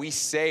that we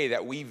say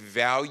that we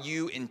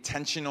value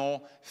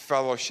intentional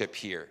fellowship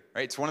here.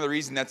 Right? It's one of the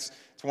reasons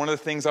it's one of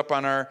the things up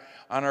on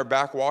our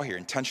back wall here,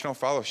 intentional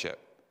fellowship.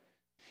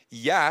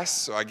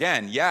 Yes,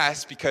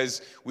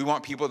 because we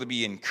want people to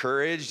be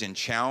encouraged and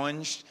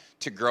challenged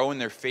to grow in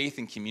their faith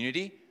and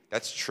community.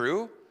 That's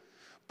true.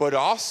 But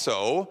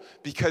also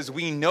because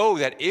we know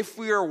that if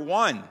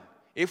we're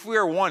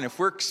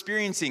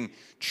experiencing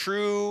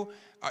true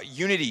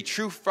unity,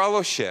 true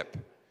fellowship,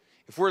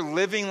 if we're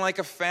living like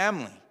a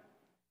family,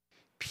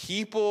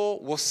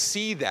 people will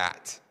see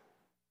that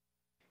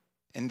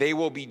and they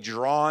will be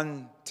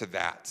drawn to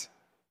that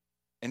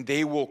and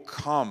they will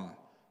come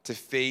to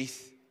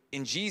faith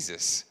in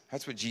Jesus.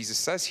 That's what Jesus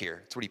says here.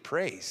 That's what he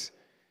prays.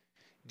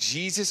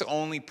 Jesus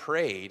only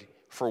prayed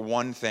for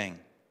one thing.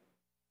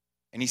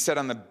 And he said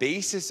on the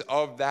basis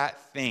of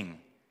that thing,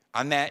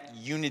 on that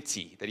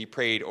unity that he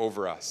prayed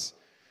over us,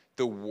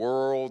 the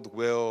world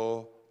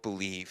will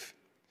believe.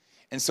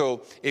 And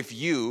so if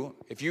you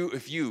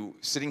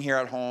sitting here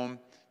at home,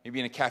 maybe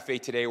in a cafe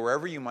today,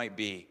 wherever you might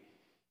be,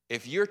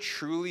 if you're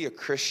truly a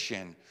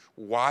Christian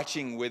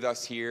watching with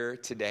us here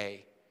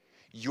today,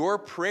 your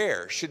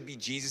prayer should be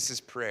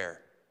Jesus'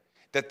 prayer,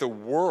 that the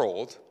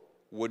world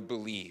would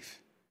believe.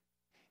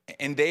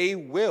 And they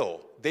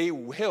will.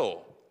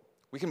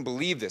 We can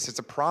believe this. It's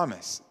a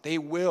promise. They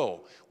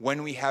will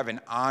when we have an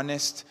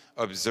honest,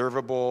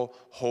 observable,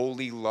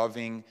 holy,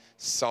 loving,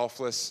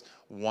 selfless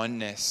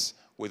oneness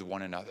with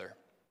one another.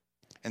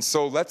 And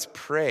so let's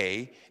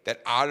pray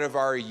that out of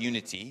our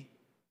unity,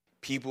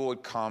 people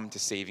would come to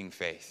saving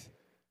faith.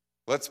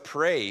 Let's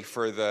pray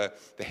for the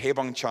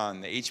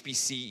Haebangchon, the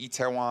HBC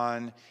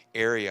Itaewon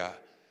area.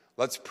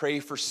 Let's pray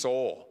for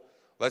Seoul.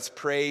 Let's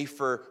pray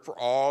for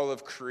all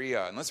of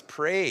Korea. And let's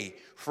pray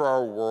for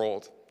our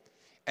world.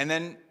 And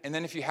then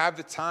if you have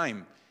the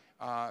time,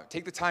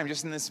 take the time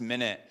just in this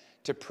minute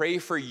to pray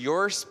for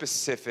your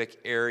specific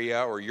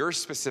area or your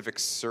specific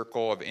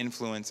circle of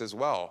influence as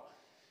well.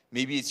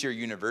 Maybe it's your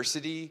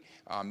university,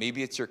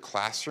 maybe it's your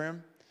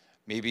classroom,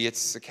 maybe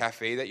it's the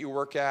cafe that you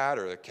work at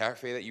or the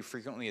cafe that you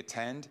frequently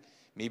attend,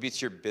 maybe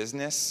it's your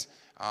business,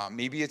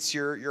 maybe it's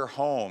your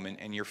home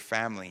and your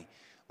family.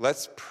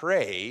 Let's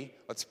pray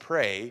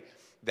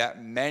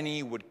that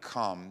many would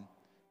come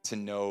to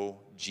know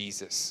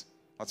Jesus.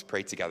 Let's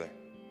pray together.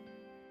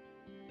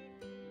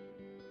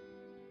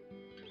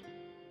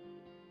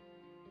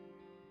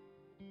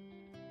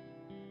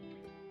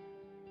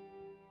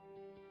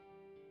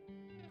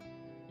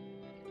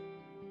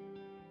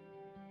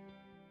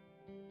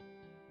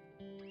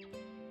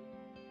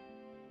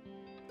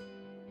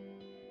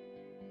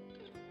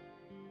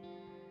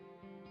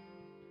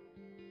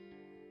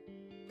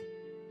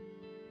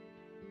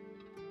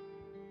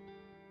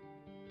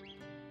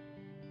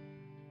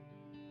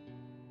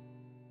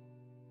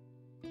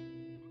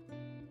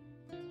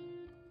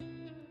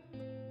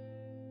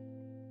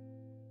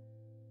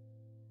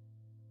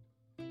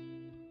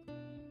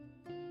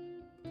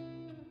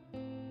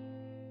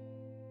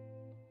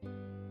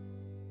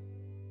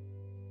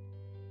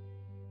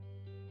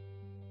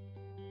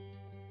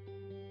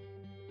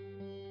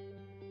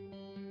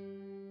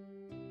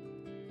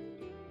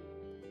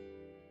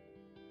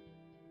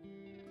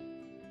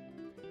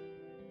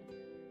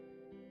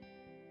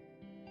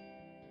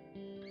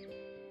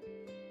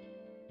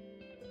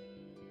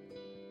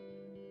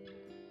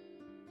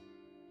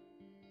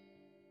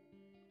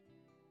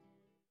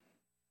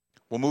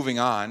 Well, moving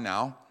on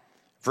now.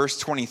 Verse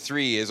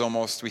 23 is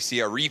almost, we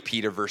see a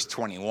repeat of verse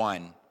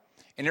 21.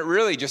 And it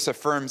really just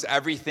affirms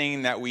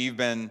everything that we've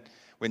been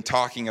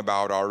talking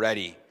about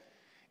already.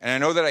 And I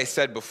know that I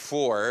said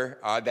before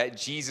that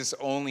Jesus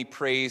only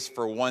prays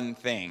for one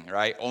thing,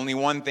 right? Only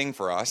one thing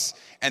for us.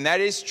 And that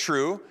is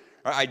true.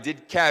 I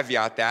did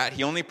caveat that.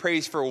 He only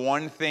prays for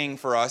one thing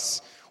for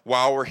us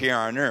while we're here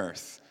on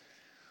earth.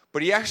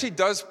 But he actually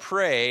does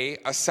pray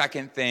a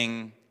second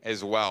thing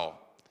as well.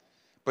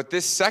 But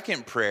this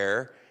second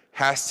prayer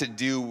has to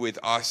do with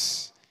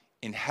us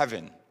in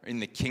heaven, in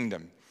the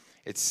kingdom.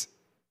 It's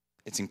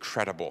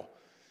incredible.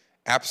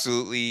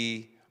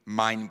 Absolutely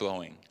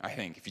mind-blowing, I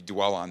think, if you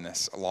dwell on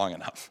this long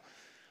enough.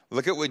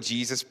 Look at what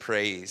Jesus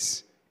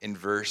prays in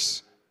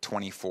verse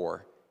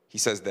 24. He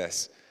says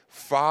this,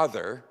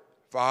 Father,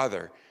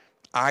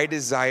 I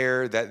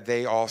desire that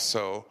they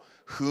also,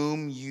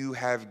 whom you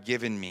have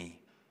given me,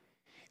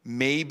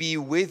 may be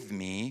with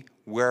me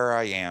where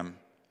I am,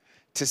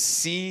 to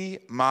see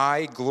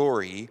my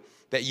glory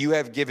that you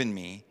have given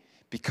me,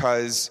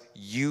 because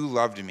you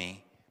loved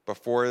me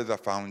before the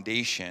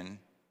foundation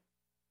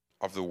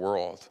of the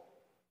world.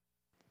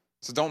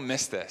 So don't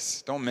miss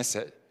this. Don't miss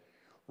it.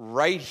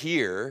 Right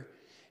here,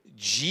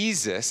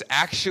 Jesus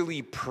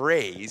actually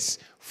prays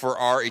for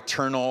our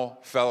eternal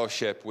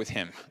fellowship with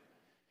him.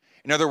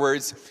 In other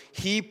words,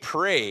 he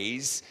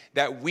prays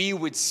that we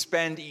would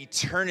spend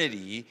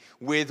eternity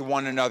with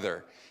one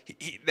another.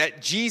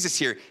 That Jesus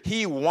here,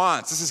 he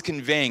wants, this is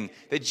conveying,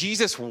 that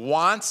Jesus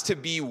wants to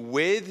be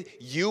with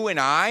you and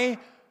I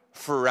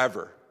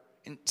forever.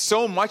 And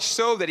so much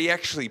so that he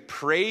actually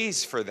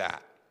prays for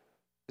that.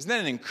 Isn't that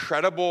an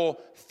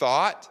incredible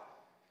thought?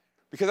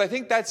 Because I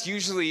think that's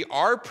usually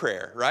our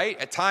prayer, right?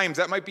 At times,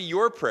 that might be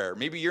your prayer.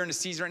 Maybe you're in a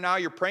season right now,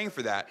 you're praying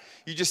for that.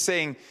 You're just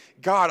saying,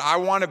 God, I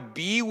want to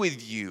be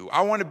with you.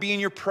 I want to be in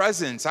your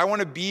presence. I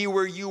want to be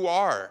where you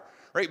are,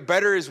 right?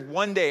 Better is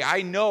one day,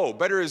 I know,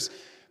 better is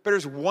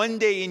one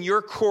day in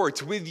your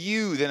courts with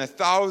you than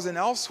 1,000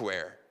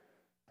 elsewhere.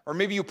 Or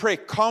maybe you pray,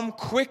 come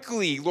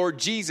quickly, Lord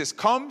Jesus,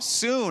 come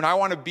soon. I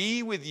want to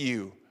be with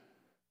you.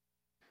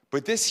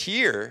 But this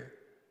here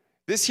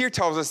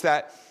tells us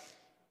that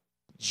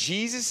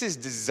Jesus'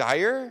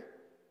 desire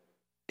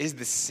is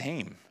the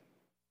same.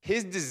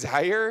 His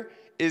desire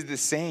is the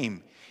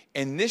same.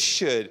 And this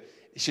should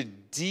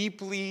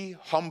deeply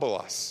humble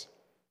us.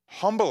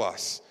 Humble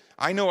us.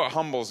 I know it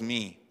humbles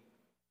me.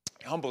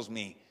 It humbles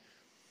me.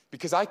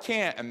 Because I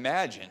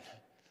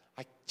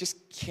just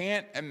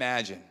can't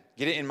imagine,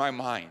 get it in my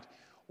mind,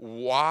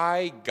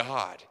 why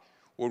God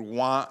would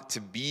want to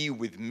be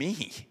with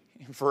me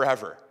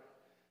forever.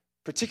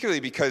 Particularly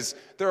because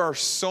there are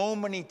so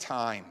many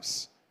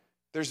times,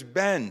 there's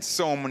been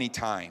so many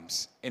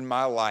times in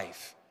my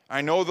life, I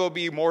know there'll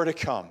be more to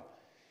come,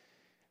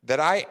 that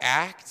I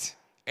act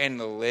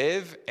and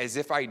live as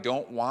if I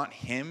don't want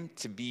him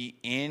to be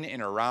in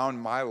and around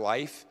my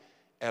life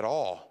at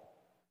all.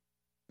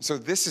 So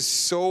this is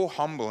so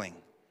humbling.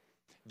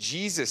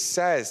 Jesus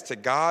says to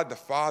God the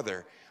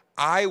Father,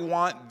 I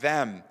want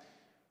them,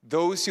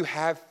 those who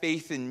have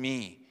faith in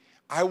me,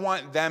 I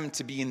want them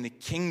to be in the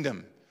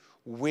kingdom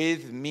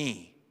with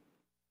me.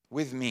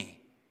 With me.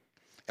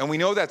 And we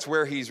know that's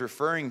where he's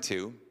referring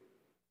to,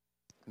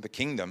 the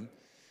kingdom,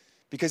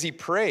 because he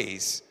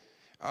prays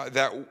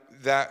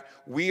that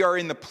we are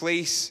in the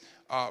place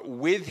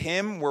with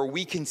him where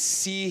we can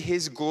see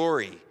his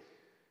glory.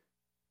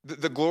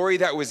 The glory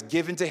that was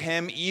given to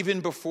him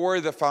even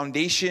before the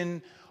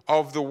foundation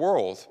of the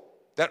world.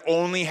 That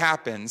only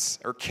happens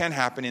or can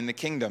happen in the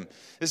kingdom.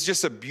 This is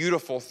just a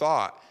beautiful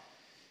thought.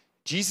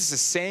 Jesus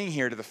is saying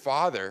here to the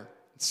Father,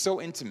 it's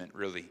so intimate,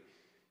 really.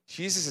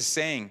 Jesus is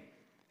saying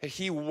that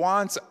he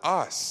wants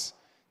us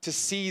to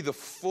see the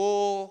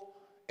full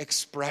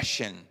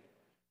expression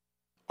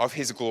of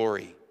his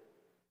glory.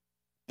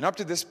 And up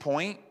to this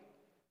point,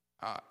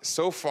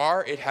 so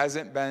far, it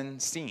hasn't been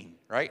seen,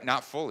 right?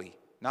 Not fully.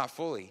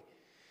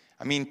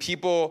 I mean,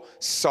 people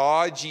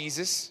saw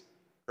Jesus,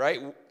 right?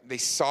 They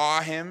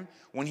saw him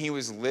when he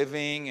was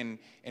living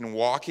and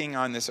walking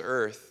on this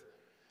earth.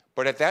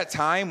 But at that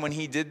time, when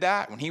he did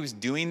that, when he was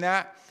doing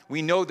that,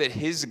 we know that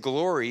his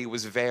glory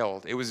was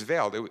veiled. It was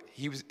veiled.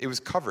 It was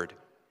covered.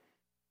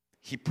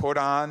 He put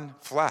on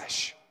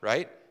flesh,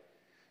 right?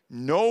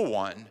 No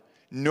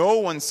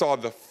one saw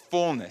the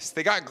fullness.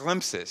 They got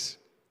glimpses.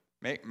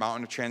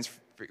 Mountain of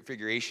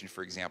Transfiguration,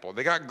 for example.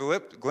 They got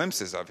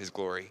glimpses of his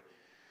glory.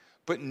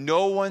 But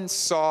no one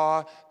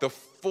saw the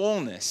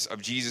fullness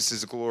of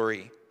Jesus'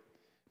 glory.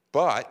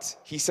 But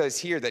he says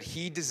here that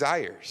he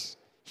desires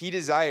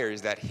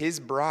that his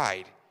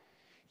bride,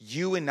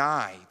 you and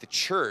I, the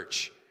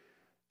church,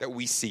 that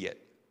we see it.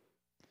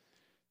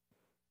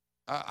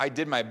 I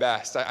did my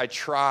best. I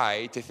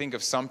tried to think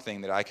of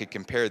something that I could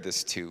compare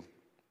this to,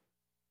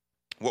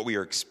 what we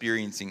are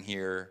experiencing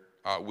here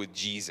with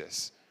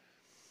Jesus.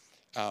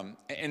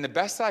 And the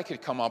best I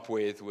could come up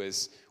with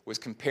was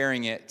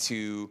comparing it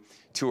to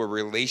a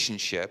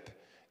relationship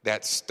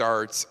that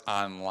starts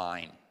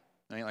online,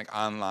 right? Like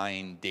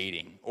online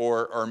dating,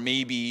 or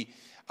maybe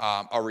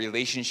a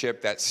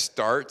relationship that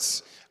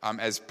starts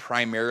as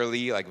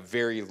primarily like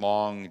very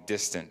long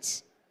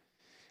distance.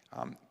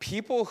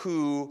 People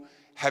who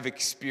have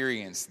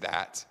experienced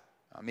that,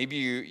 maybe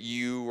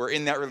you were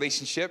in that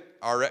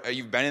relationship,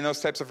 you've been in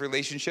those types of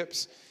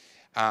relationships,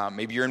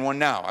 maybe you're in one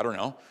now, I don't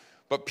know.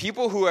 But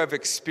people who have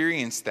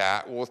experienced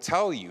that will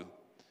tell you,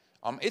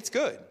 it's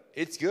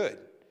good.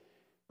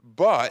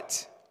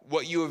 But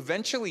what you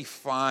eventually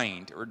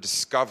find or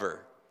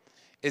discover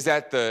is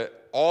that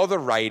all the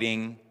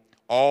writing,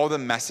 all the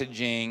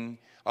messaging,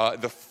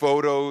 the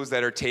photos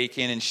that are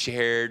taken and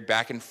shared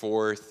back and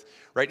forth,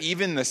 right?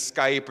 Even the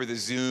Skype or the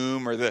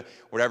Zoom or the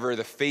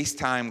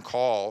FaceTime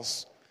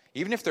calls,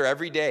 even if they're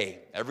every day,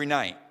 every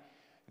night,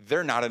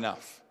 they're not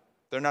enough.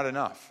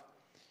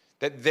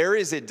 That there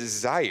is a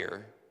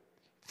desire,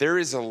 there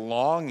is a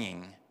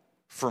longing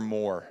for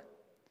more.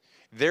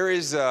 There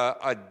is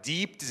a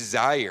deep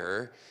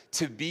desire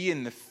to be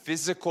in the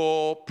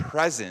physical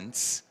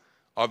presence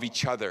of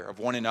each other, of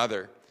one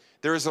another.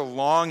 There is a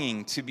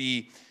longing to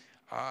be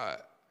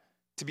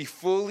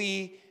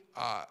fully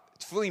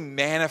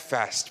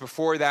manifest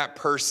before that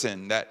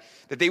person, that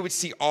they would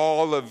see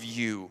all of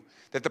you,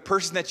 that the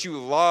person that you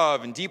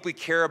love and deeply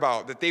care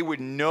about, that they would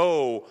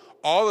know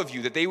all of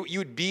you, that you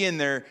would be in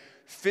their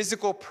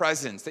physical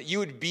presence, that you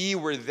would be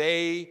where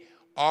they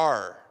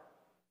are.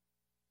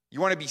 You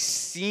want to be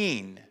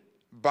seen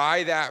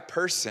by that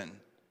person.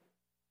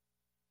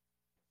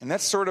 And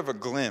that's sort of a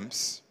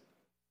glimpse.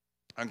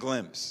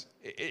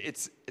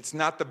 It's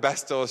not the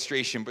best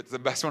illustration, but it's the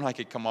best one I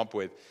could come up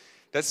with.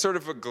 That's sort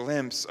of a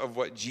glimpse of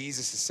what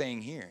Jesus is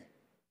saying here.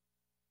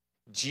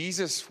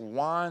 Jesus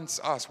wants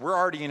us. We're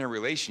already in a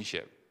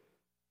relationship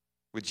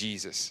with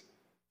Jesus.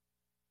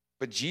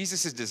 But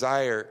Jesus'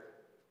 desire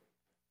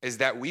is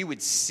that we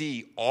would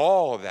see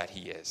all that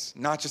he is,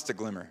 not just a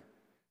glimmer,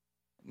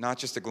 not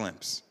just a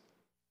glimpse.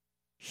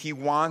 He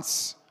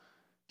wants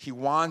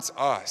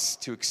us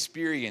to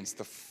experience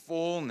the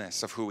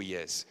fullness of who he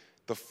is,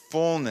 the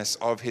fullness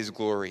of his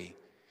glory.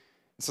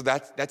 So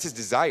that's his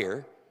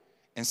desire.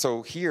 And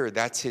so here,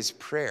 that's his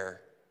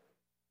prayer.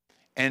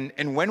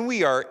 And when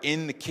we are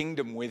in the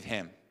kingdom with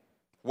him,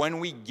 when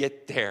we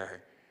get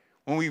there,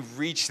 when we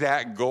reach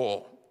that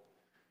goal,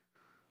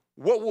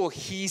 what will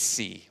he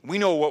see? We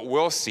know what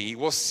we'll see.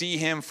 We'll see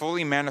him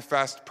fully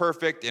manifest,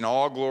 perfect in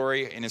all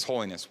glory in his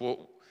holiness.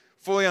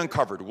 Fully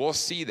uncovered. We'll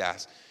see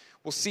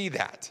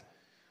that.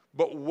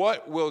 But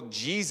what will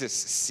Jesus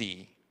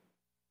see?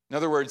 In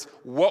other words,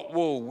 what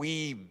will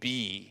we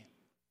be?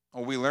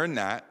 Well, we learn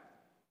that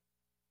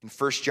in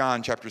 1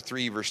 John chapter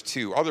 3, verse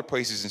 2. Other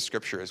places in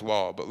Scripture as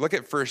well. But look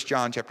at 1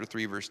 John chapter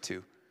 3, verse 2.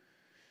 It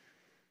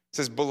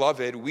says,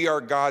 "Beloved, we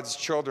are God's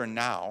children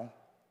now,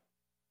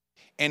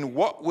 and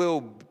what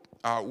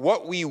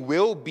we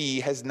will be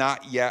has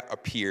not yet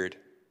appeared.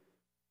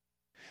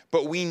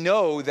 But we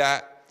know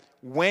that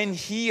when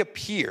he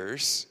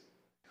appears,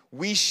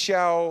 we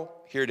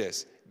shall," here it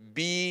is,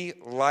 "be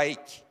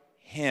like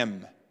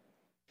him,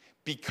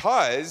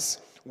 because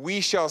we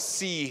shall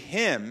see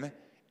him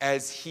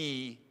as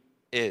he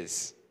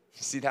is."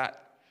 You see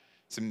that?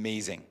 It's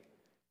amazing.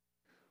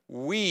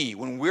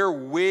 When we're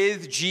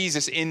with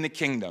Jesus in the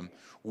kingdom,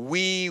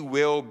 we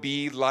will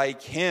be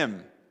like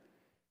him.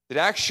 That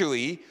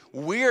actually,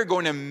 we are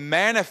going to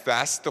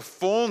manifest the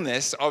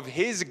fullness of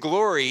his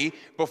glory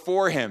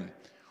before him.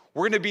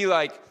 We're going to be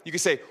like, you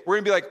could say, we're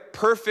going to be like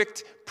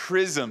perfect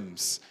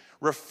prisms,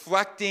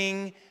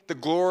 reflecting the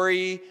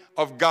glory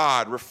of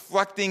God,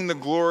 reflecting the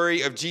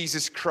glory of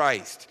Jesus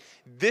Christ.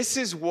 This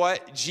is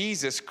what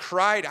Jesus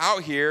cried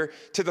out here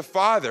to the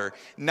Father.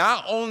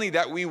 Not only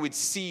that we would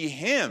see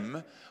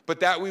him, but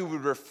that we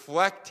would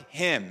reflect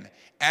him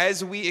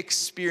as we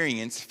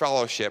experience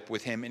fellowship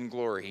with him in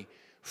glory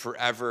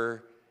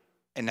forever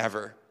and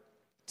ever.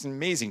 It's an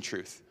amazing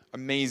truth,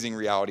 amazing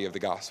reality of the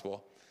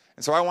gospel.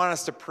 And so I want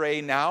us to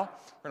pray now.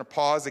 We're going to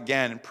pause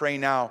again and pray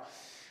now.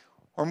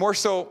 Or more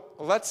so,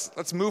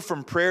 let's move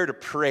from prayer to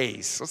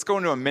praise. Let's go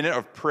into a minute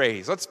of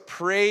praise. Let's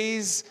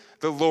praise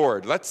the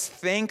Lord. Let's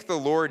thank the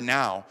Lord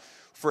now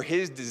for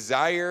his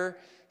desire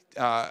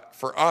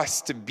for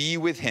us to be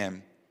with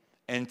him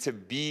and to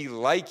be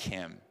like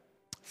him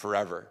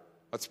forever.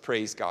 Let's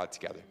praise God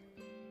together.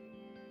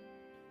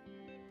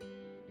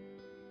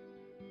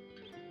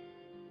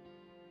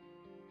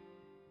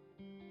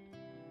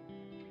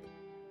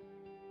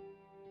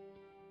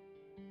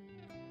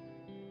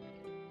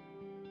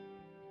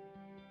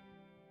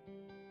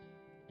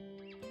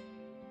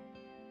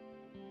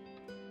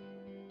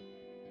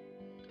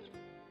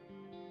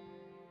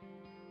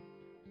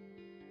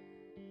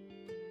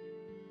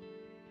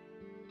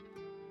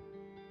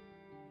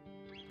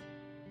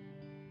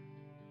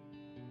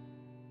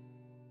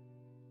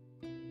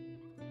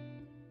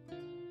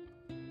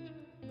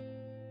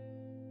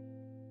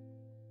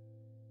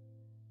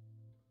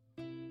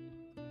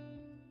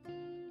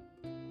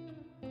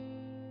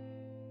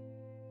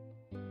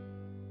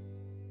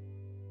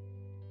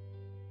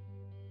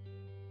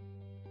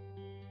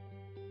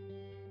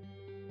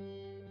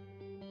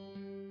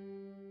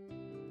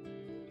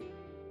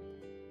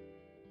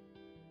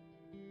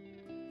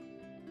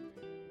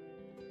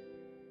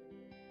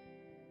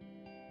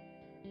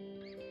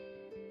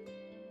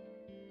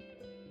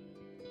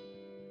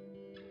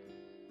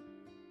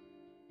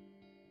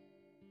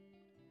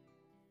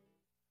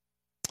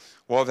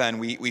 Well then,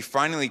 we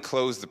finally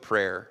close the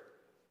prayer.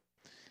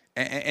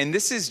 And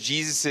this is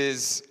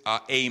Jesus'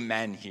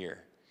 amen here,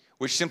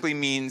 which simply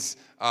means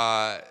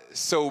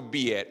so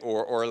be it,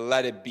 or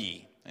let it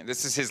be. And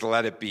this is his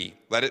let it be.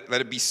 Let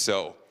it be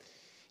so.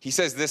 He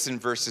says this in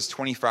verses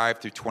 25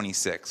 through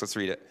 26. Let's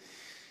read it.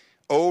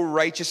 O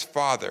righteous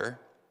Father,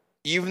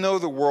 even though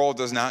the world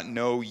does not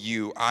know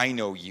you, I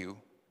know you,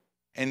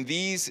 and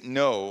these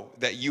know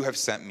that you have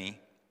sent me.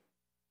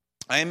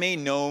 I made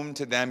known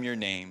to them your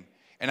name,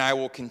 and I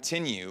will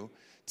continue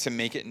to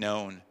make it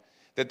known,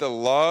 that the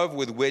love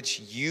with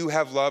which you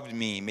have loved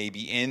me may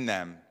be in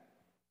them,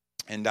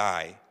 and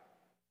I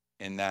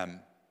in them.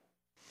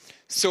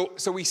 So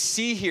we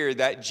see here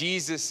that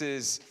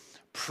Jesus'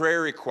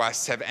 prayer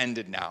requests have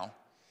ended now.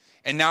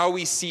 And now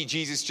we see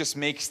Jesus just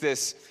makes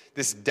this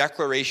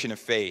declaration of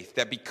faith,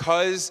 that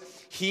because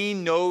he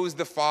knows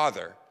the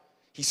Father,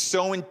 he's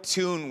so in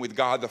tune with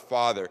God the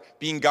Father,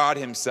 being God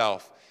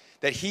himself,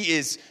 that he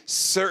is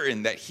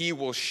certain that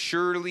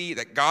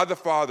that God the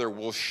Father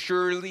will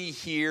surely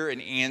hear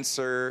and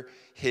answer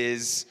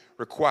his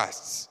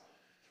requests.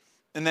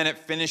 And then it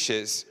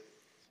finishes.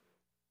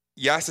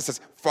 Yes, it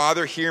says,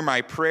 Father, hear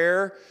my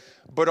prayer.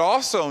 But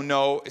also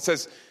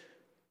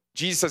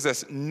Jesus says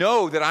this,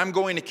 know that I'm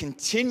going to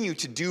continue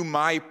to do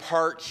my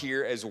part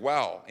here as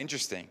well.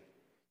 Interesting.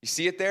 You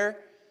see it there?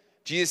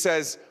 Jesus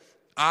says,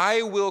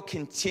 I will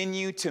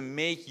continue to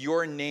make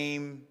your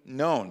name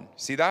known.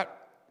 See that?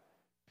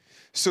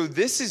 So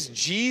this is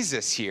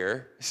Jesus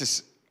here. This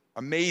is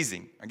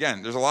amazing.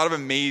 Again, there's a lot of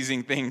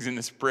amazing things in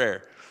this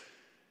prayer.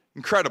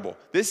 Incredible.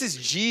 This is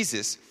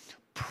Jesus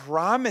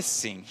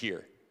promising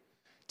here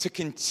to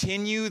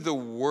continue the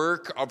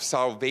work of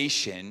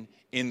salvation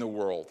in the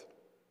world.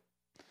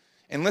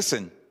 And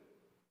listen,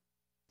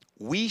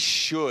 we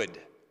should,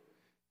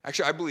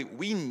 actually I believe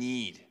we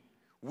need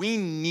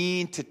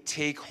to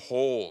take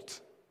hold,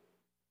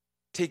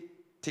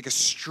 take a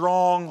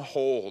strong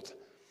hold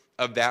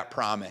of that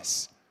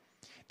promise.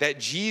 That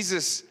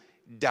Jesus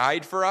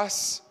died for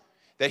us,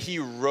 that he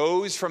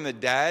rose from the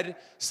dead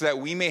so that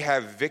we may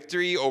have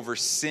victory over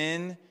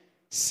sin,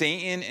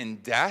 Satan,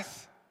 and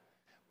death.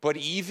 But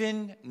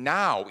even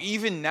now,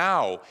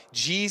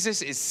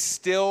 Jesus is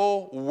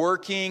still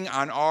working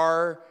on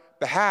our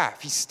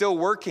behalf. He's still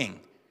working.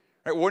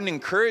 Right? What an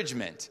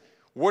encourament.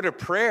 What a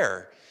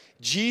prayer.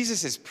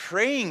 Jesus is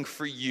praying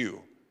for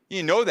you.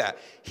 You know that.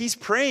 He's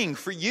praying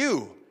for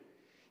you.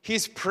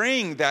 He's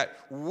praying that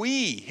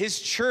we, his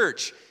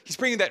church, he's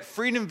praying that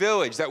Freedom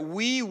Village, that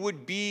we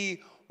would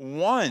be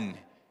one.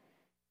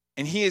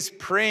 And he is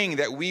praying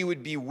that we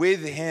would be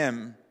with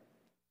him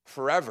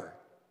forever.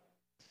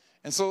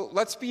 And so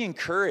let's be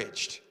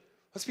encouraged.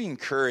 Let's be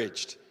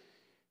encouraged,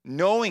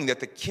 knowing that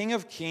the King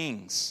of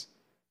Kings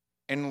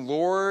and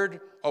Lord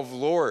of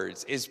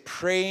Lords is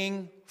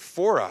praying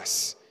for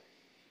us.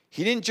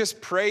 He didn't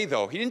just pray,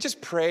 though. He didn't just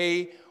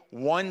pray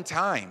one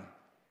time.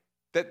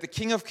 That the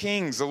King of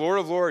Kings, the Lord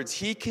of Lords,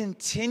 he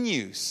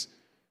continues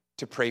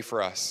to pray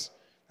for us.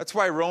 That's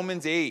why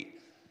Romans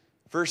 8,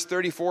 verse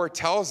 34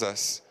 tells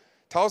us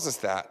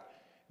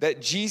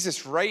that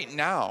Jesus right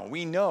now,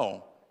 we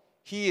know,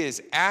 he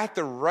is at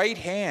the right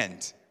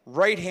hand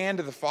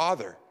of the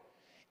Father,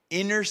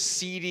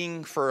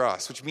 interceding for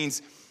us, which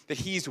means that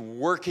he's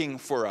working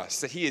for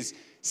us, that he is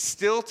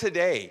still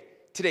today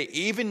today,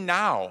 even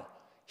now,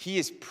 he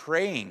is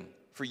praying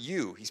for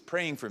you. He's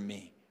praying for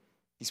me.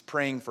 He's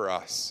praying for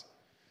us.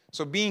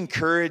 So be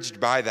encouraged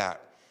by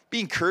that. Be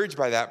encouraged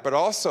by that, but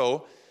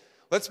also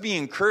let's be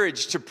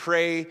encouraged to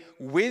pray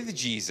with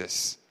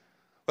Jesus.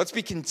 Let's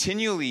be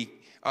continually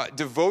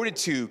devoted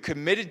to,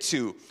 committed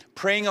to,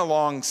 praying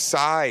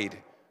alongside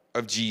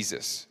of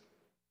Jesus.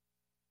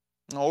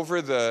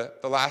 Over the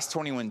last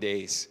 21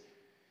 days,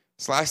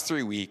 this last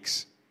 3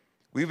 weeks,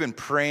 we've been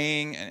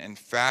praying and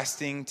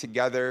fasting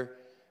together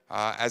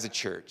as a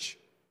church.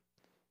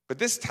 But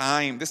this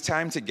time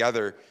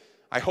together,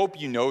 I hope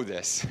you know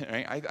this,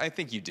 right? I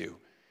think you do.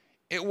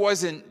 It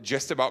wasn't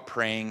just about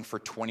praying for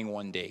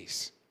 21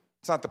 days.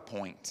 It's not the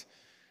point.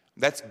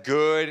 That's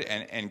good,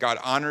 and God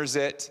honors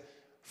it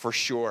for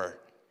sure.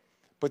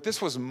 But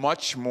this was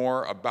much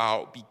more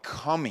about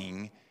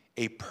becoming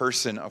a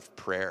person of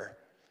prayer,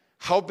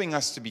 helping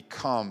us to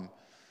become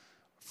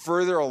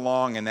further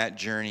along in that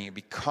journey,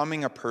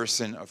 becoming a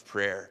person of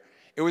prayer.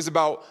 It was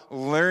about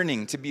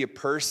learning to be a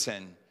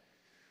person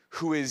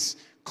who is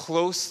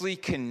closely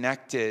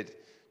connected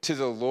to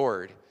the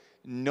Lord,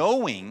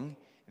 knowing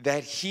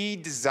that he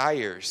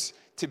desires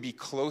to be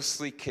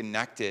closely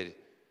connected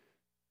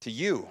to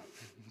you,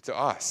 to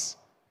us.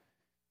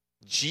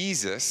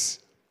 Jesus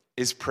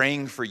is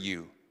praying for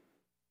you.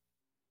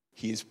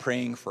 He is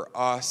praying for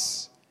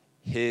us,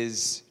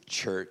 his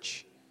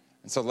church.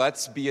 And so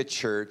let's be a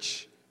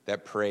church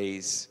that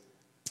prays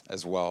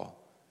as well.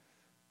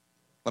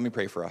 Let me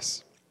pray for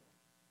us.